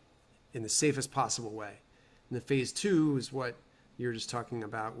patient in the safest possible way. And the phase 2 is what you're just talking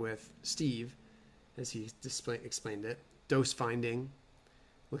about with Steve, as he explained it, dose finding,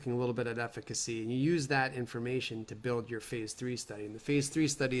 looking a little bit at efficacy, and you use that information to build your phase 3 study. And the phase 3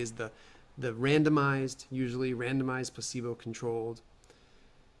 study is the randomized, usually randomized, placebo-controlled,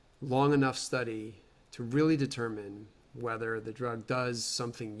 long enough study to really determine whether the drug does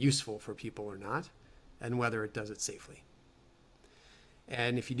something useful for people or not, and whether it does it safely.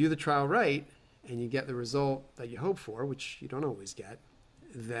 And if you do the trial right, and you get the result that you hope for, which you don't always get,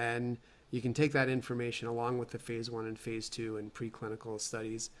 then you can take that information along with the phase 1 and phase 2 and preclinical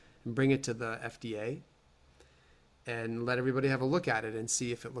studies and bring it to the FDA and let everybody have a look at it and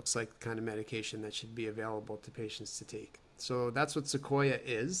see if it looks like the kind of medication that should be available to patients to take. So that's what Sequoia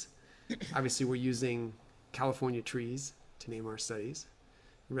is. Obviously, we're using California trees to name our studies,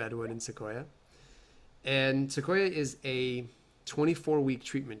 Redwood and Sequoia. And Sequoia is a 24-week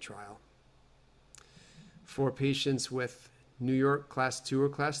treatment trial for patients with New York Class 2 or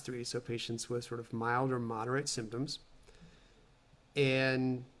Class 3, so patients with sort of mild or moderate symptoms,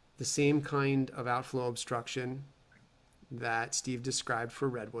 and the same kind of outflow obstruction that Steve described for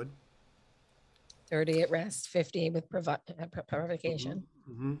Redwood. 30 at rest, 50 with provocation.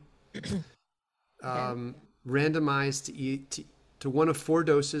 Randomized to one of 4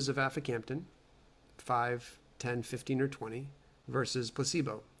 doses of aficamten, 5, 10, 15, or 20, versus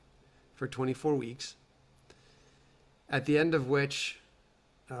placebo for 24 weeks. At the end of which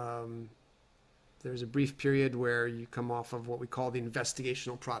there's a brief period where you come off of what we call the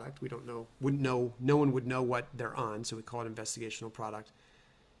investigational product. We don't know, no one would know what they're on, so we call it investigational product.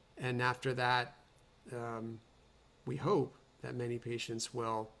 And after that, we hope that many patients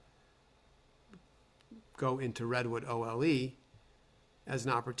will go into Redwood OLE as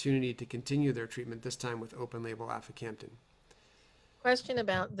an opportunity to continue their treatment, this time with open label aficamten. Question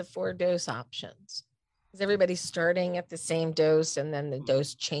about the 4 dose options. Is everybody starting at the same dose and then the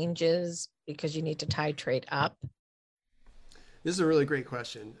dose changes because you need to titrate up? This is a really great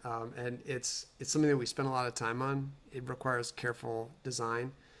question. And it's something that we spend a lot of time on. It requires careful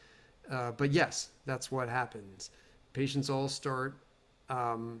design. But yes, that's what happens. Patients all start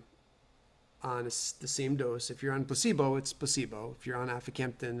on the same dose. If you're on placebo, it's placebo. If you're on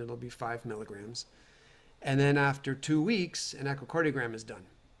aficamten, it'll be 5 milligrams. And then after 2 weeks, an echocardiogram is done.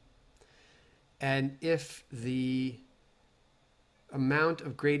 And if the amount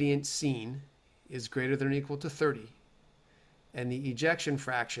of gradient seen is greater than or equal to 30, and the ejection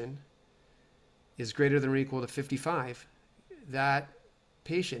fraction is greater than or equal to 55, that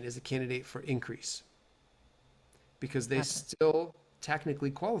patient is a candidate for increase, because they still technically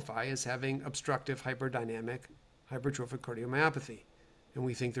qualify as having obstructive hyperdynamic hypertrophic cardiomyopathy. And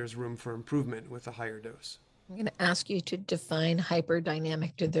we think there's room for improvement with a higher dose. I'm going to ask you to define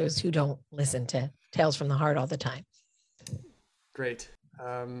hyperdynamic to those who don't listen to Tales from the Heart all the time. Great.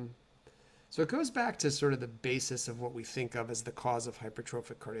 So it goes back to sort of the basis of what we think of as the cause of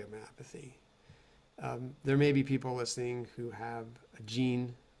hypertrophic cardiomyopathy. There may be people listening who have a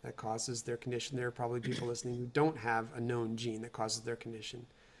gene that causes their condition. There are probably people listening who don't have a known gene that causes their condition.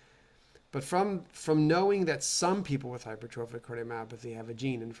 But from knowing that some people with hypertrophic cardiomyopathy have a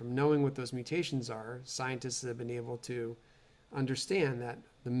gene, and from knowing what those mutations are, scientists have been able to understand that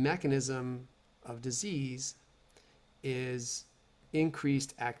the mechanism of disease is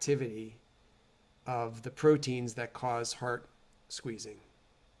increased activity of the proteins that cause heart squeezing.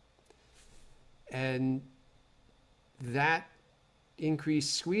 And that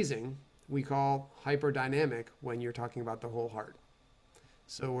increased squeezing we call hyperdynamic when you're talking about the whole heart.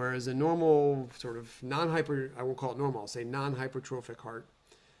 So whereas a normal sort of I won't call it normal, I'll say non-hypertrophic heart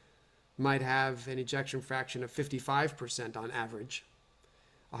might have an ejection fraction of 55% on average,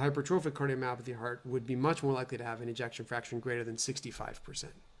 a hypertrophic cardiomyopathy heart would be much more likely to have an ejection fraction greater than 65%,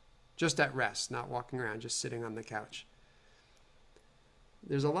 just at rest, not walking around, just sitting on the couch.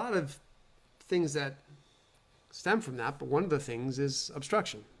 There's a lot of things that stem from that, but one of the things is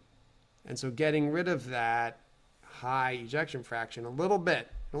obstruction. And so getting rid of that high ejection fraction a little bit,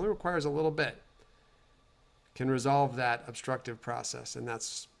 it only requires a little bit, can resolve that obstructive process. And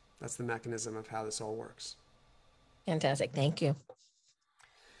that's the mechanism of how this all works. Fantastic. Thank you.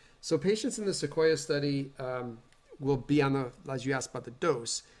 So patients in the Sequoia study will be on as you asked about the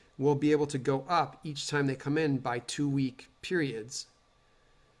dose, will be able to go up each time they come in by 2-week periods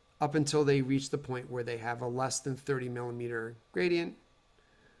up until they reach the point where they have a less than 30 millimeter gradient,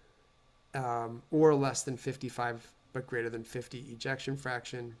 or less than 55 but greater than 50 ejection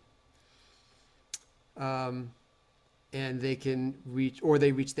fraction. And they can reach, or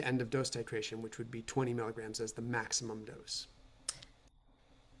they reach the end of dose titration, which would be 20 milligrams as the maximum dose.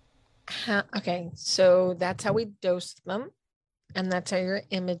 Okay, so that's how we dose them, and that's how you're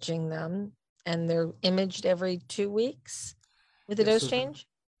imaging them, and they're imaged every 2 weeks with a dose change?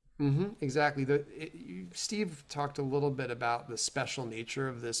 Exactly. Steve talked a little bit about the special nature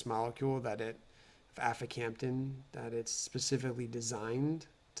of this molecule, aficamten, that it's specifically designed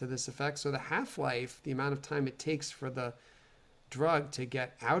to this effect. So the half-life, the amount of time it takes for the drug to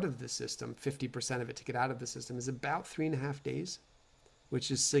get out of the system, 50% of it to get out of the system, is about 3.5 days,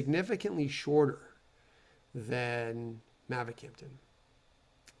 which is significantly shorter than mavacamten.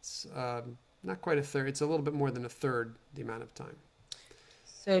 It's not quite a third. It's a little bit more than a third the amount of time.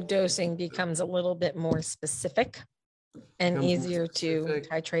 So dosing becomes a little bit more specific and easier to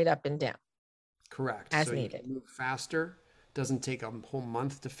titrate up and down. Correct. As so needed. You can move faster. Doesn't take a whole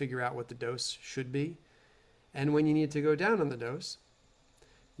month to figure out what the dose should be. And when you need to go down on the dose,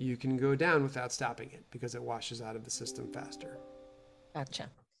 you can go down without stopping it because it washes out of the system faster. Gotcha.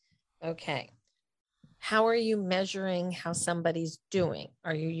 Okay. How are you measuring how somebody's doing?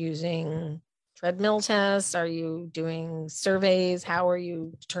 Are you using treadmill tests? Are you doing surveys? How are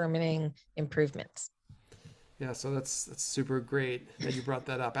you determining improvements? Yeah, so that's super great that you brought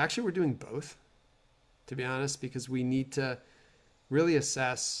that up. Actually, we're doing both, to be honest, because we need to really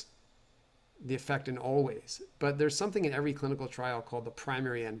assess the effect in all ways. But there's something in every clinical trial called the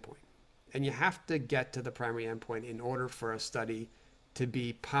primary endpoint. And you have to get to the primary endpoint in order for a study to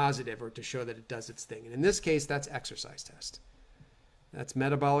be positive or to show that it does its thing. And in this case, that's exercise test. That's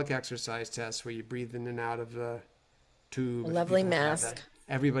metabolic exercise test where you breathe in and out of the tube. A lovely mask.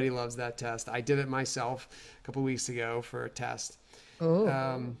 Everybody loves that test. I did it myself a couple of weeks ago for a test.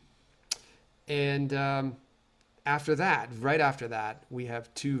 Oh. After that, right after that, we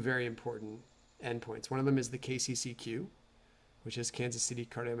have two very important endpoints. One of them is the KCCQ, which is Kansas City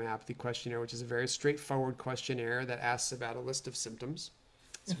Cardiomyopathy Questionnaire, which is a very straightforward questionnaire that asks about a list of symptoms.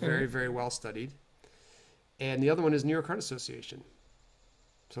 It's very, very well studied. And the other one is New York Heart Association.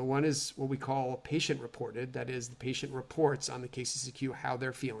 So one is what we call patient-reported. That is, the patient reports on the KCCQ how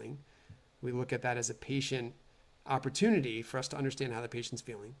they're feeling. We look at that as a patient opportunity for us to understand how the patient's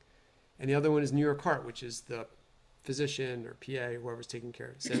feeling. And the other one is New York Heart, which is the physician or PA, whoever's taking care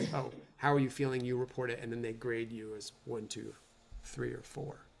of it, says, oh, how are you feeling? You report it, and then they grade you as 1, 2, 3, or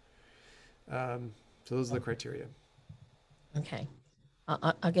 4. So those are the criteria. Okay.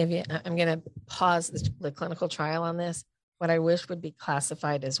 I'll give you, I'm going to pause the clinical trial on this. What I wish would be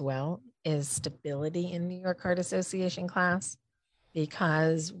classified as well is stability in New York Heart Association class,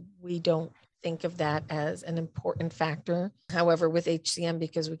 because we don't think of that as an important factor. However, with HCM,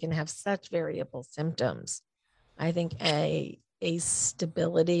 because we can have such variable symptoms, I think a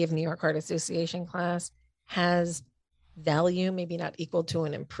stability of New York Heart Association class has value, maybe not equal to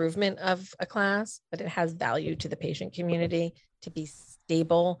an improvement of a class, but it has value to the patient community to be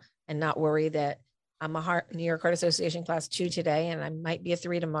stable and not worry that I'm a New York Heart Association class 2 today, and I might be a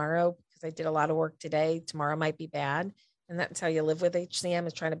 3 tomorrow because I did a lot of work today. Tomorrow might be bad. And that's how you live with HCM,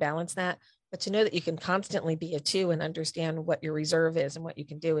 is trying to balance that. But to know that you can constantly be a 2 and understand what your reserve is and what you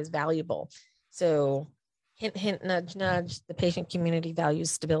can do is valuable. So hint, hint, nudge, nudge, the patient community values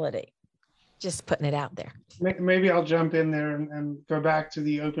stability. Just putting it out there. Maybe I'll jump in there and go back to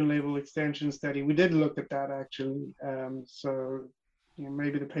the open label extension study. We did look at that actually. So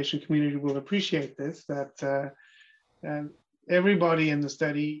maybe the patient community will appreciate this, that everybody in the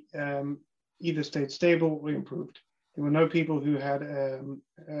study either stayed stable or improved. There were no people who had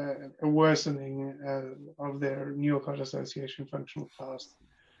a worsening of their New York Heart Association functional class.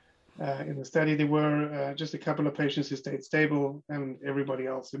 In the study, there were just a couple of patients who stayed stable and everybody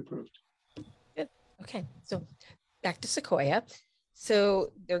else improved. Good. Okay. So back to Sequoia.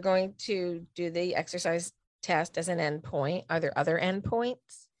 So they're going to do the exercise test as an endpoint. Are there other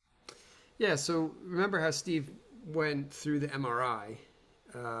endpoints? Yeah. So remember how Steve went through the MRI.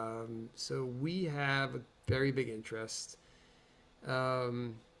 So we have a very big interest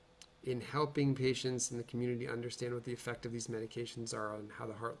in helping patients in the community understand what the effect of these medications are on how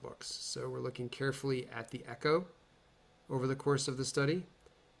the heart looks. So we're looking carefully at the echo over the course of the study.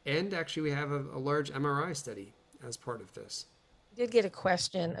 And actually, we have a large MRI study as part of this. I did get a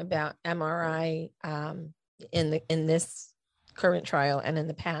question about MRI in this current trial and in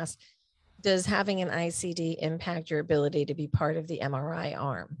the past. Does having an ICD impact your ability to be part of the MRI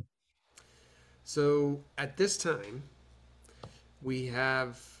arm? So at this time, we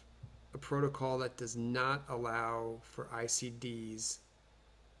have a protocol that does not allow for ICDs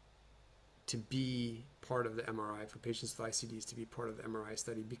to be part of the MRI, for patients with ICDs to be part of the MRI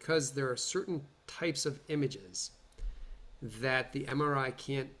study, because there are certain types of images that the MRI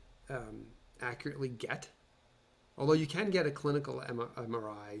can't accurately get. Although you can get a clinical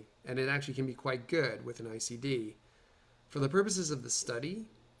MRI, and it actually can be quite good with an ICD. For the purposes of the study,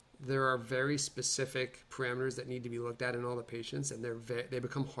 there are very specific parameters that need to be looked at in all the patients, and they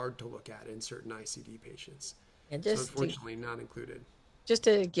become hard to look at in certain ICD patients. And So unfortunately, not included. Just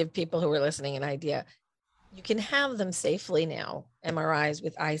to give people who are listening an idea, you can have them safely now, MRIs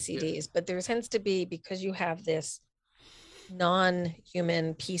with ICDs, but there tends to be, because you have this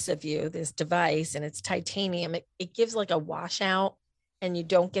non-human piece of you, this device, and it's titanium, it gives like a washout, and you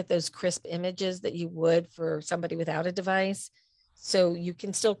don't get those crisp images that you would for somebody without a device. So you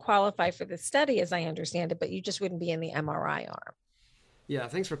can still qualify for the study, as I understand it, but you just wouldn't be in the MRI arm. Yeah,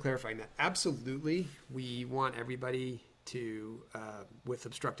 thanks for clarifying that. Absolutely. We want everybody to, with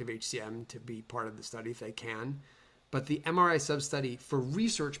obstructive HCM, to be part of the study if they can. But the MRI sub-study, for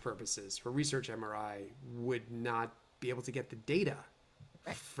research purposes, for research MRI, would not be able to get the data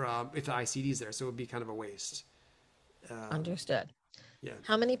from, if the ICD is there. So it would be kind of a waste. Understood. Yeah.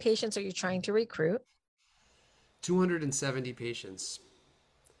 How many patients are you trying to recruit? 270 patients.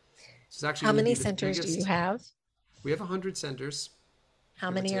 So actually, how many centers do you have? We have 100 centers.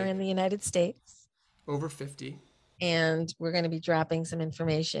 How many are in the United States? Over 50. And we're going to be dropping some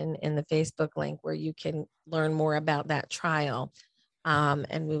information in the Facebook link where you can learn more about that trial.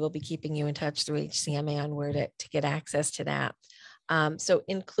 And we will be keeping you in touch through HCMA on where to get access to that. So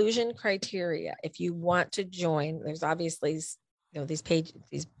inclusion criteria, if you want to join, there's obviously,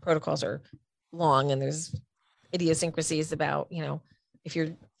 these protocols are long, and there's idiosyncrasies about, if you're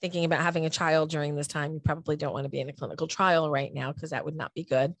thinking about having a child during this time, you probably don't want to be in a clinical trial right now, because that would not be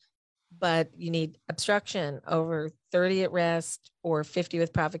good. But you need obstruction over 30 at rest, or 50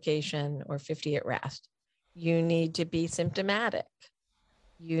 with provocation, or 50 at rest. You need to be symptomatic.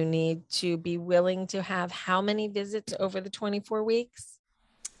 You need to be willing to have how many visits over the 24 weeks?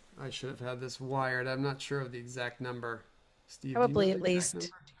 I should have had this wired. I'm not sure of the exact number. Steve, probably at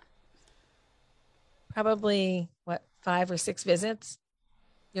least, probably 5 or 6 visits?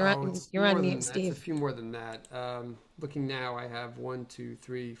 You're on mute, Steve. It's a few more than that. Looking now, I have 1, 2,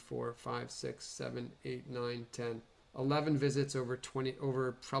 3, 4, 5, 6, 7, 8, 9, 10, 11 visits over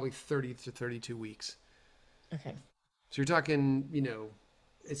probably 30 to 32 weeks. Okay. So you're talking,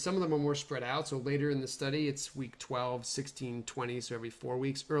 some of them are more spread out. So later in the study, it's week 12, 16, 20. So every 4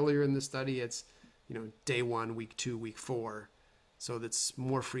 weeks. Earlier in the study, it's, day 1, week 2, week 4. So that's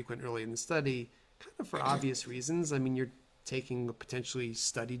more frequent early in the study, kind of for obvious reasons. I mean, you're taking a potentially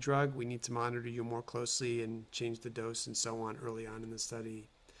study drug. We need to monitor you more closely and change the dose and so on early on in the study.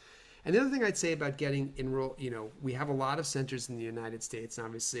 And the other thing I'd say about getting enrolled, we have a lot of centers in the United States. And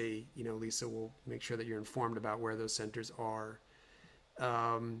obviously, Lisa will make sure that you're informed about where those centers are.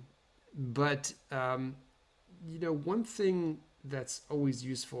 But one thing that's always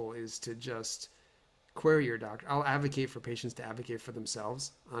useful is to just query your doctor. I'll advocate for patients to advocate for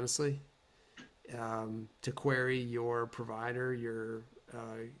themselves, honestly. To query your provider, your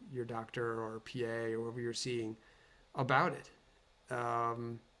doctor or PA or whoever you're seeing about it,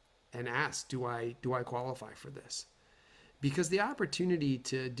 and ask, do I qualify for this? Because the opportunity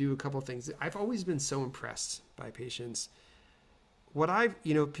to do a couple of things, I've always been so impressed by patients.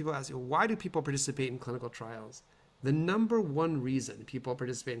 People ask, why do people participate in clinical trials? The number one reason people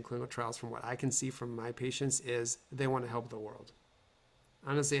participate in clinical trials, from what I can see from my patients, is they want to help the world.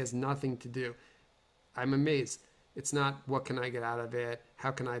 Honestly, it has nothing to do. I'm amazed. It's not, what can I get out of it?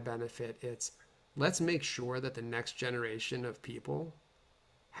 How can I benefit? It's, let's make sure that the next generation of people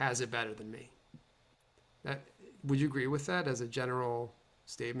has it better than me. Would you agree with that as a general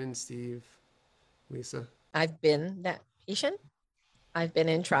statement, Steve, Lisa? I've been that patient. I've been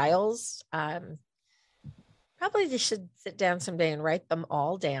in trials. Probably just should sit down someday and write them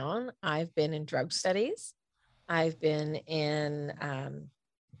all down. I've been in drug studies. I've been in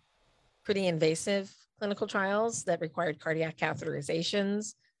pretty invasive clinical trials that required cardiac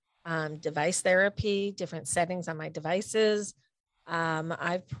catheterizations, device therapy, different settings on my devices.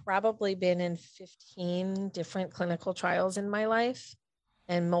 I've probably been in 15 different clinical trials in my life,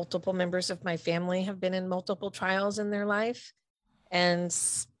 and multiple members of my family have been in multiple trials in their life. And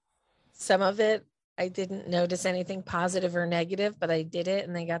some of it, I didn't notice anything positive or negative, but I did it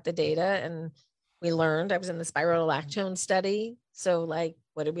and they got the data and we learned. I was in the spironolactone study. So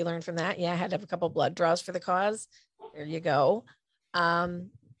what did we learn from that? Yeah, I had to have a couple blood draws for the cause. There you go.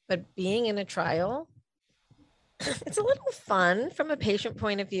 But But being in a trial, it's a little fun from a patient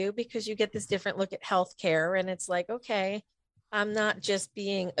point of view because you get this different look at healthcare. And it's like, okay, I'm not just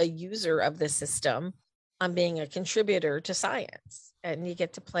being a user of the system, I'm being a contributor to science. And you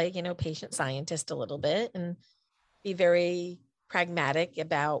get to play, patient scientist a little bit and be very pragmatic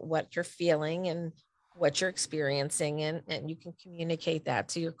about what you're feeling and what you're experiencing. And you can communicate that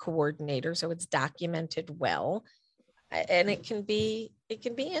to your coordinator so it's documented well. And it can be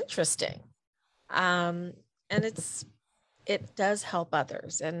interesting. And it does help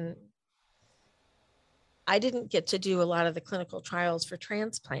others. And I didn't get to do a lot of the clinical trials for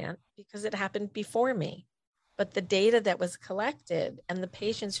transplant because it happened before me. But the data that was collected and the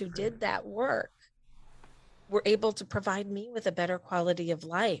patients who did that work were able to provide me with a better quality of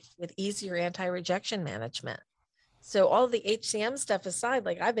life with easier anti-rejection management. So all the HCM stuff aside,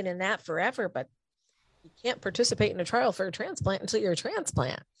 like I've been in that forever, but you can't participate in a trial for a transplant until you're a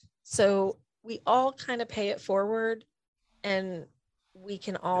transplant. So we all kind of pay it forward, and we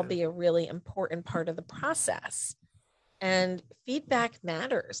can all be a really important part of the process. And feedback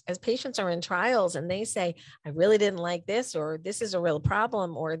matters. As patients are in trials and they say, I really didn't like this, or this is a real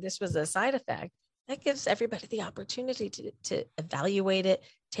problem, or this was a side effect, that gives everybody the opportunity to evaluate it,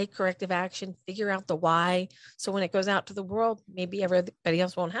 take corrective action, figure out the why. So when it goes out to the world, maybe everybody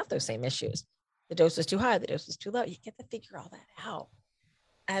else won't have those same issues. The dose is too high, the dose is too low. You get to figure all that out.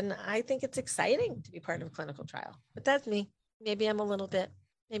 And I think it's exciting to be part of a clinical trial. But that's me. Maybe I'm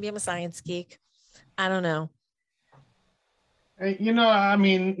a science geek. I don't know.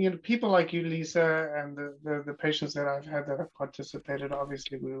 People like you, Lisa, and the patients that I've had that have participated,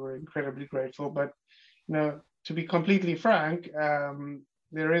 obviously we were incredibly grateful. But, to be completely frank,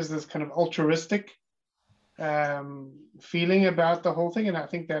 there is this kind of altruistic feeling about the whole thing. And I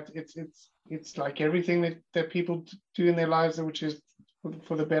think that it's like everything that people do in their lives, which is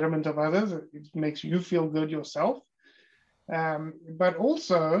for the betterment of others. It makes you feel good yourself. But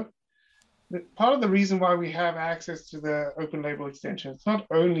also, part of the reason why we have access to the open label extension, it's not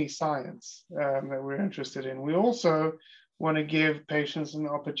only science that we're interested in. We also want to give patients an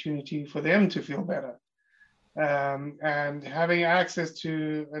opportunity for them to feel better. And having access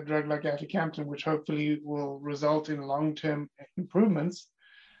to a drug like aficamten, which hopefully will result in long-term improvements,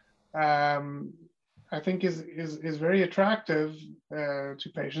 I think is very attractive to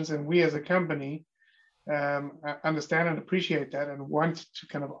patients, and we as a company understand and appreciate that and want to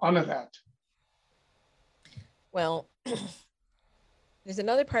kind of honor that. Well, there's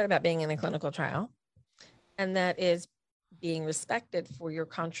another part about being in a clinical trial, and that is being respected for your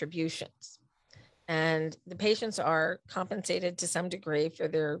contributions. And the patients are compensated to some degree for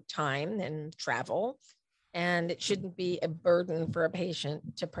their time and travel, and it shouldn't be a burden for a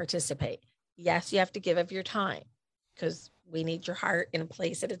patient to participate. Yes, you have to give of your time because we need your heart in a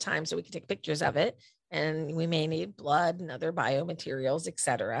place at a time so we can take pictures of it. And we may need blood and other biomaterials, et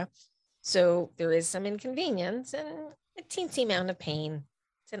cetera. So there is some inconvenience and a teensy amount of pain.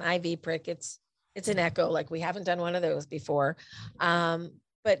 It's an IV prick. It's an echo, like we haven't done one of those before.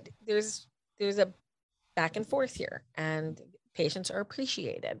 But there's a back and forth here, and patients are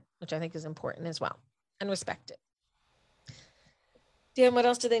appreciated, which I think is important as well, and respected. Dan, what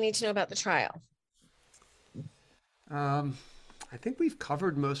else do they need to know about the trial? I think we've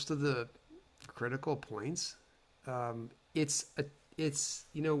covered most of the critical points. We're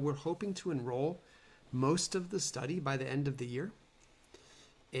hoping to enroll most of the study by the end of the year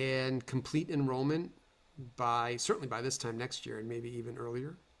and complete enrollment certainly by this time next year and maybe even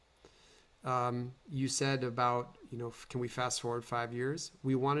earlier. You said about, can we fast forward 5 years?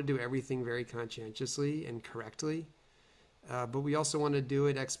 We want to do everything very conscientiously and correctly, but we also want to do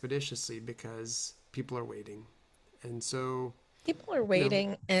it expeditiously because people are waiting. And so people are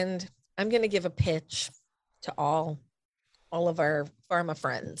waiting, and I'm going to give a pitch to all of our pharma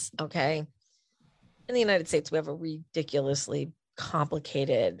friends. Okay. In the United States, we have a ridiculously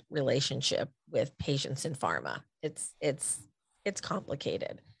complicated relationship with patients in pharma. It's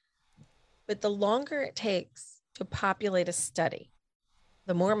complicated, but the longer it takes to populate a study,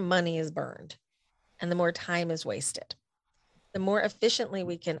 the more money is burned and the more time is wasted. The more efficiently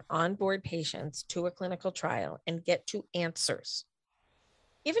we can onboard patients to a clinical trial and get to answers.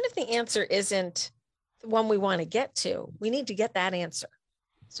 Even if the answer isn't the one we want to get to, we need to get that answer.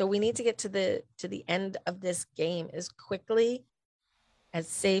 So we need to get to the end of this game as quickly, as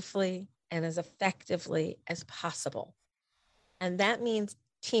safely, and as effectively as possible. And that means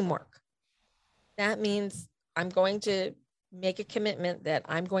teamwork. That means I'm going to make a commitment that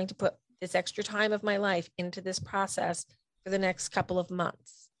I'm going to put this extra time of my life into this process for the next couple of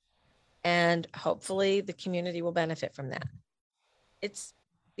months. And hopefully the community will benefit from that. It's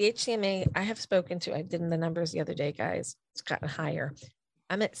the HCMA I have spoken to, I did the numbers the other day, guys. It's gotten higher.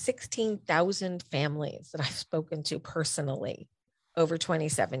 I'm at 16,000 families that I've spoken to personally over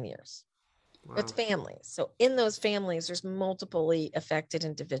 27 years. Wow. That's families. So in those families, there's multiply affected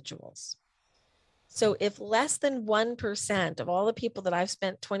individuals. So if less than 1% of all the people that I've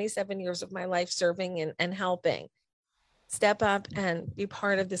spent 27 years of my life serving and helping step up and be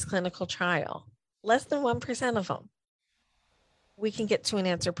part of this clinical trial, less than 1% of them, we can get to an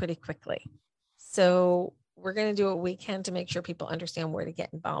answer pretty quickly. So we're going to do what we can to make sure people understand where to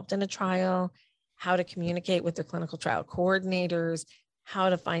get involved in a trial, how to communicate with their clinical trial coordinators, how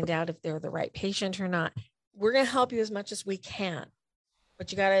to find out if they're the right patient or not. We're going to help you as much as we can,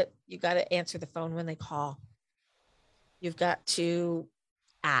 but you got to answer the phone when they call. You've got to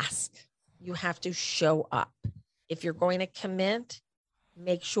ask. You have to show up. If you're going to commit,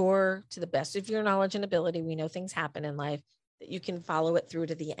 make sure to the best of your knowledge and ability, we know things happen in life, that you can follow it through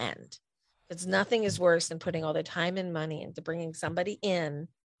to the end. Because nothing is worse than putting all the time and money into bringing somebody in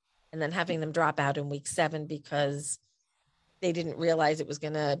and then having them drop out in week 7 because they didn't realize it was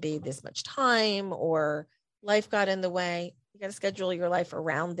going to be this much time or life got in the way. You got to schedule your life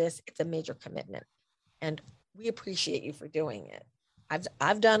around this. It's a major commitment. And we appreciate you for doing it.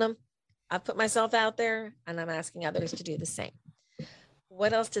 I've done them. I've put myself out there, and I'm asking others to do the same.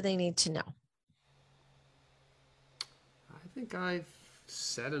 What else do they need to know? I think I've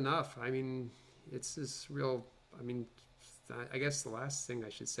said enough. I mean, it's this real, I guess the last thing I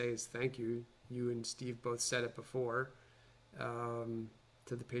should say is thank you. You and Steve both said it before, to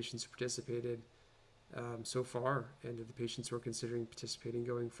the patients who participated so far and to the patients who are considering participating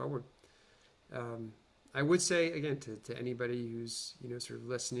going forward. I would say, again, to anybody who's, sort of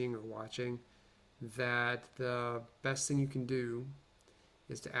listening or watching, that the best thing you can do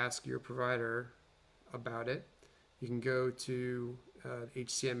is to ask your provider about it. You can go to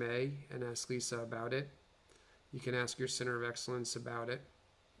HCMA and ask Lisa about it. You can ask your Center of Excellence about it,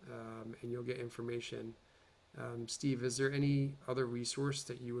 and you'll get information. Steve, is there any other resource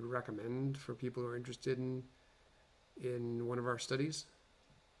that you would recommend for people who are interested in one of our studies?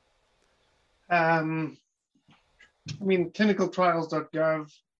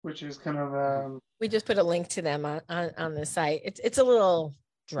 Clinicaltrials.gov, which is kind of we just put a link to them on the site. It's a little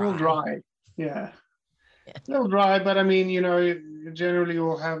dry. A little dry, yeah. A little dry, but generally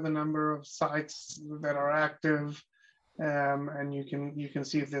you'll have the number of sites that are active, and you can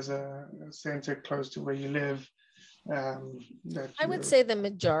see if there's a center close to where you live. I would say the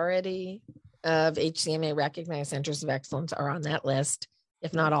majority of HCMA recognized centers of excellence are on that list,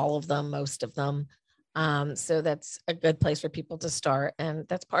 if not all of them, most of them. So that's a good place for people to start. And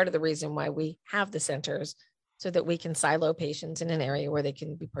that's part of the reason why we have the centers, so that we can silo patients in an area where they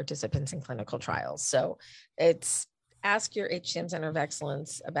can be participants in clinical trials. So it's ask your HCM Center of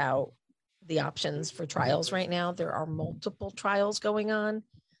Excellence about the options for trials right now. There are multiple trials going on.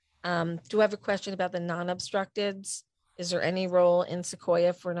 Do I have a question about the non-obstructeds? Is there any role in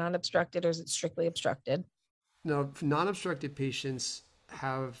Sequoia for non-obstructed, or is it strictly obstructed? No, non-obstructed patients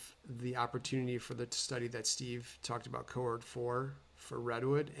have the opportunity for the study that Steve talked about, cohort 4 for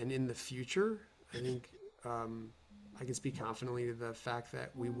Redwood. And in the future, I think I can speak confidently to the fact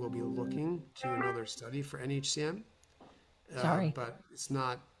that we will be looking to another study for NHCM. But it's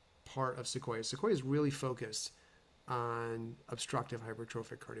not part of Sequoia. Sequoia is really focused on obstructive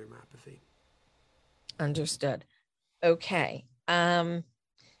hypertrophic cardiomyopathy. Understood. Okay. I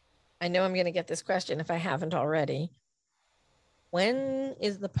know I'm going to get this question if I haven't already. When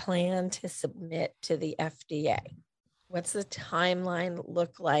is the plan to submit to the FDA? What's the timeline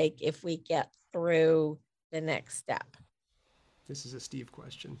look like if we get through the next step? This is a Steve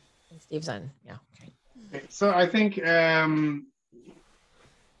question. Steve's on. Yeah. Okay. So I think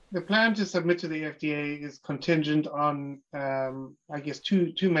the plan to submit to the FDA is contingent on, I guess,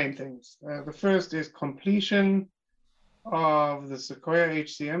 two main things. The first is completion of the Sequoia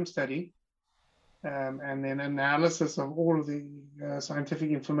HCM study, and then analysis of all of the scientific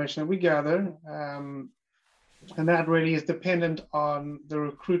information that we gather. And that really is dependent on the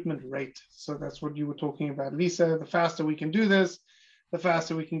recruitment rate. So that's what you were talking about, Lisa. The faster we can do this, the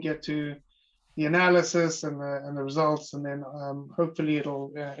faster we can get to the analysis and the results, and then hopefully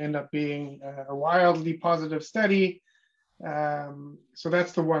it'll end up being a wildly positive study. So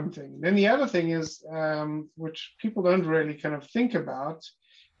that's the one thing. Then the other thing is, which people don't really kind of think about,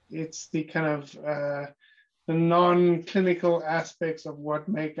 it's the kind of the non-clinical aspects of what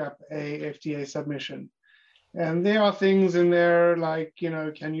make up a FDA submission. And there are things in there like,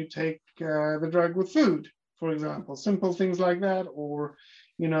 can you take the drug with food, for example, simple things like that, or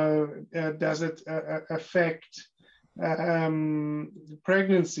does it affect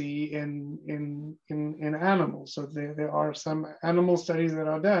pregnancy in animals. So there are some animal studies that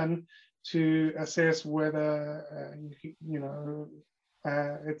are done to assess whether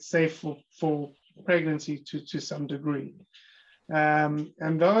it's safe for pregnancy to some degree.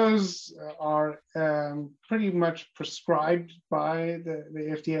 And those are pretty much prescribed by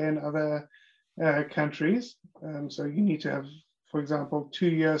the FDA and other countries. So you need to have, for example,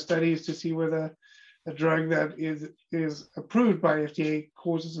 2-year studies to see whether a drug that is approved by FDA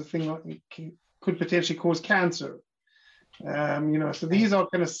causes a thing like could potentially cause cancer. So these are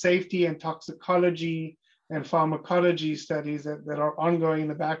kind of safety and toxicology and pharmacology studies that are ongoing in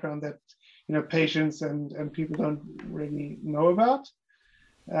the background that patients and people don't really know about.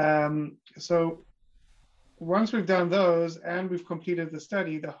 So once we've done those and we've completed the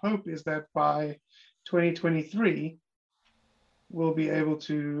study, the hope is that by 2023 we'll be able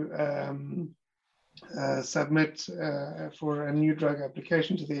to submit for a new drug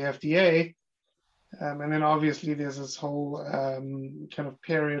application to the FDA. And then obviously there's this whole kind of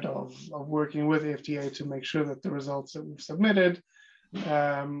period of working with the FDA to make sure that the results that we've submitted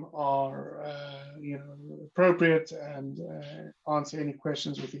are appropriate and answer any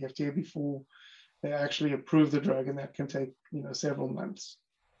questions with the FDA before they actually approve the drug, and that can take several months.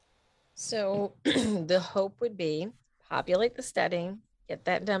 So the hope would be populate the study, get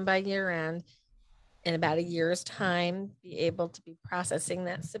that done by year end. In about a year's time, be able to be processing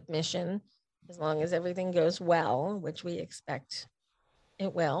that submission as long as everything goes well, which we expect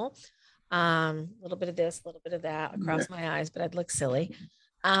it will. A little bit of this, a little bit of that across my eyes, but I'd look silly.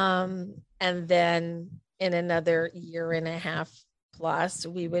 And then in another year and a half plus,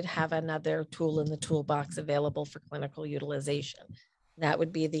 we would have another tool in the toolbox available for clinical utilization. That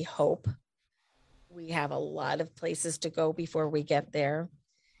would be the hope. We have a lot of places to go before we get there.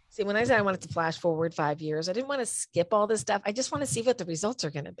 See, when I said I wanted to flash forward 5 years, I didn't want to skip all this stuff. I just want to see what the results are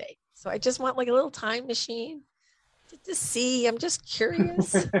going to be. So I just want like a little time machine to see. I'm just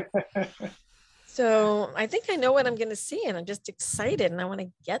curious. So I think I know what I'm going to see, and I'm just excited, and I want to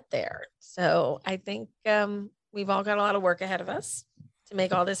get there. So I think we've all got a lot of work ahead of us to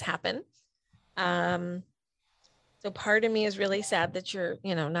make all this happen. So part of me is really sad that you're,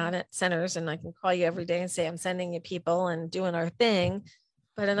 not at Centers, and I can call you every day and say I'm sending you people and doing our thing.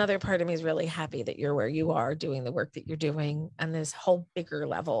 But another part of me is really happy that you're where you are doing the work that you're doing on this whole bigger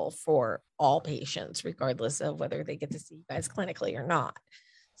level for all patients, regardless of whether they get to see you guys clinically or not.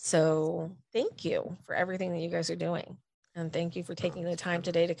 So thank you for everything that you guys are doing. And thank you for taking the time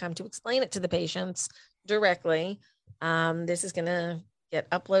today to come to explain it to the patients directly. This is going to get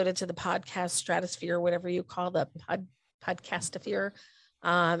uploaded to the podcast stratosphere, whatever you call the podcastosphere.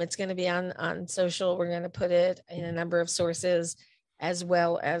 It's going to be on social. We're going to put it in a number of sources, as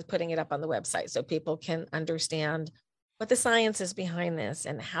well as putting it up on the website so people can understand what the science is behind this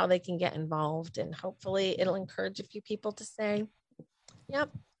and how they can get involved. And hopefully it'll encourage a few people to say, yep,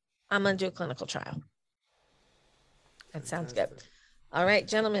 I'm going to do a clinical trial. That sounds good. All right,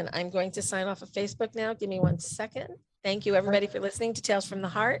 gentlemen, I'm going to sign off of Facebook now. Give me 1 second. Thank you, everybody, for listening to Tales from the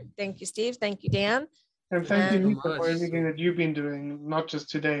Heart. Thank you, Steve. Thank you, Dan. And thank you, Lisa, for everything that you've been doing, not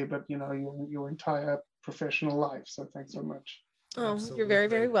just today, but your entire professional life. So thanks so much. Oh, absolutely. You're very,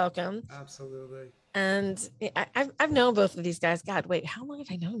 very welcome. Absolutely. And I've known both of these guys. God, wait, how long have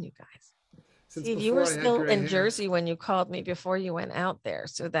I known you guys? Steve, you were still in Jersey when you called me before you went out there.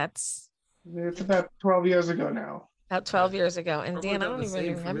 So it's about 12 years ago now. About 12 years ago. And probably Dan, I don't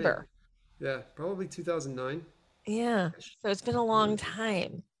even remember. Yeah, probably 2009. Yeah. So it's been a long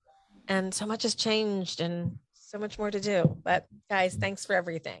time. And so much has changed and so much more to do. But guys, thanks for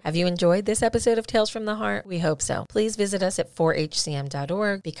everything. Have you enjoyed this episode of Tales from the Heart? We hope so. Please visit us at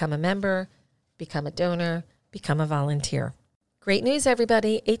 4hcm.org, become a member, become a donor, become a volunteer. Great news,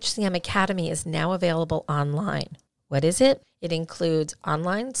 everybody. HCM Academy is now available online. What is it? It includes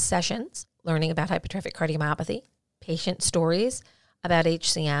online sessions, learning about hypertrophic cardiomyopathy, patient stories about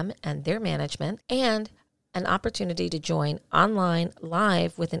HCM and their management, and an opportunity to join online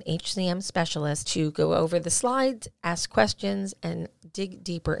live with an HCM specialist to go over the slides, ask questions, and dig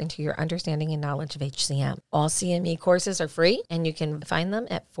deeper into your understanding and knowledge of HCM. All CME courses are free, and you can find them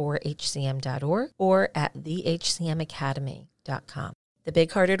at 4hcm.org or at thehcmacademy.com. The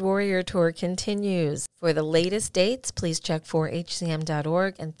Big Hearted Warrior Tour continues. For the latest dates, please check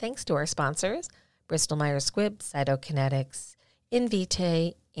 4hcm.org, and thanks to our sponsors, Bristol Myers Squibb, Cytokinetics,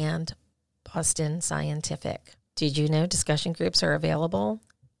 Invitae, and Boston Scientific. Did you know discussion groups are available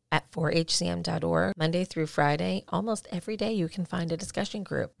at 4hcm.org. Monday through Friday, almost every day you can find a discussion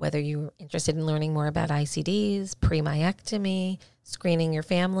group. Whether you're interested in learning more about ICDs, pre-myectomy, screening your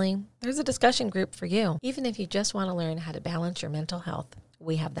family, there's a discussion group for you. Even if you just want to learn how to balance your mental health,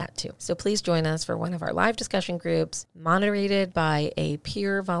 we have that too. So please join us for one of our live discussion groups, moderated by a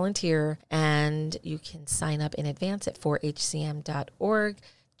peer volunteer, and you can sign up in advance at 4hcm.org.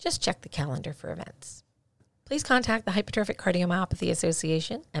 Just check the calendar for events. Please contact the Hypertrophic Cardiomyopathy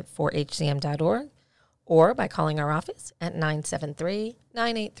Association at 4hcm.org or by calling our office at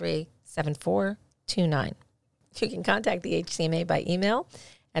 973-983-7429. You can contact the HCMA by email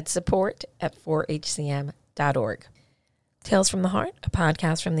at support@4hcm.org. Tales from the Heart, a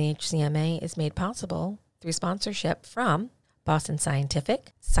podcast from the HCMA, is made possible through sponsorship from Boston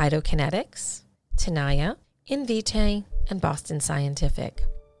Scientific, Cytokinetics, Tenaya, Invitae, and Boston Scientific.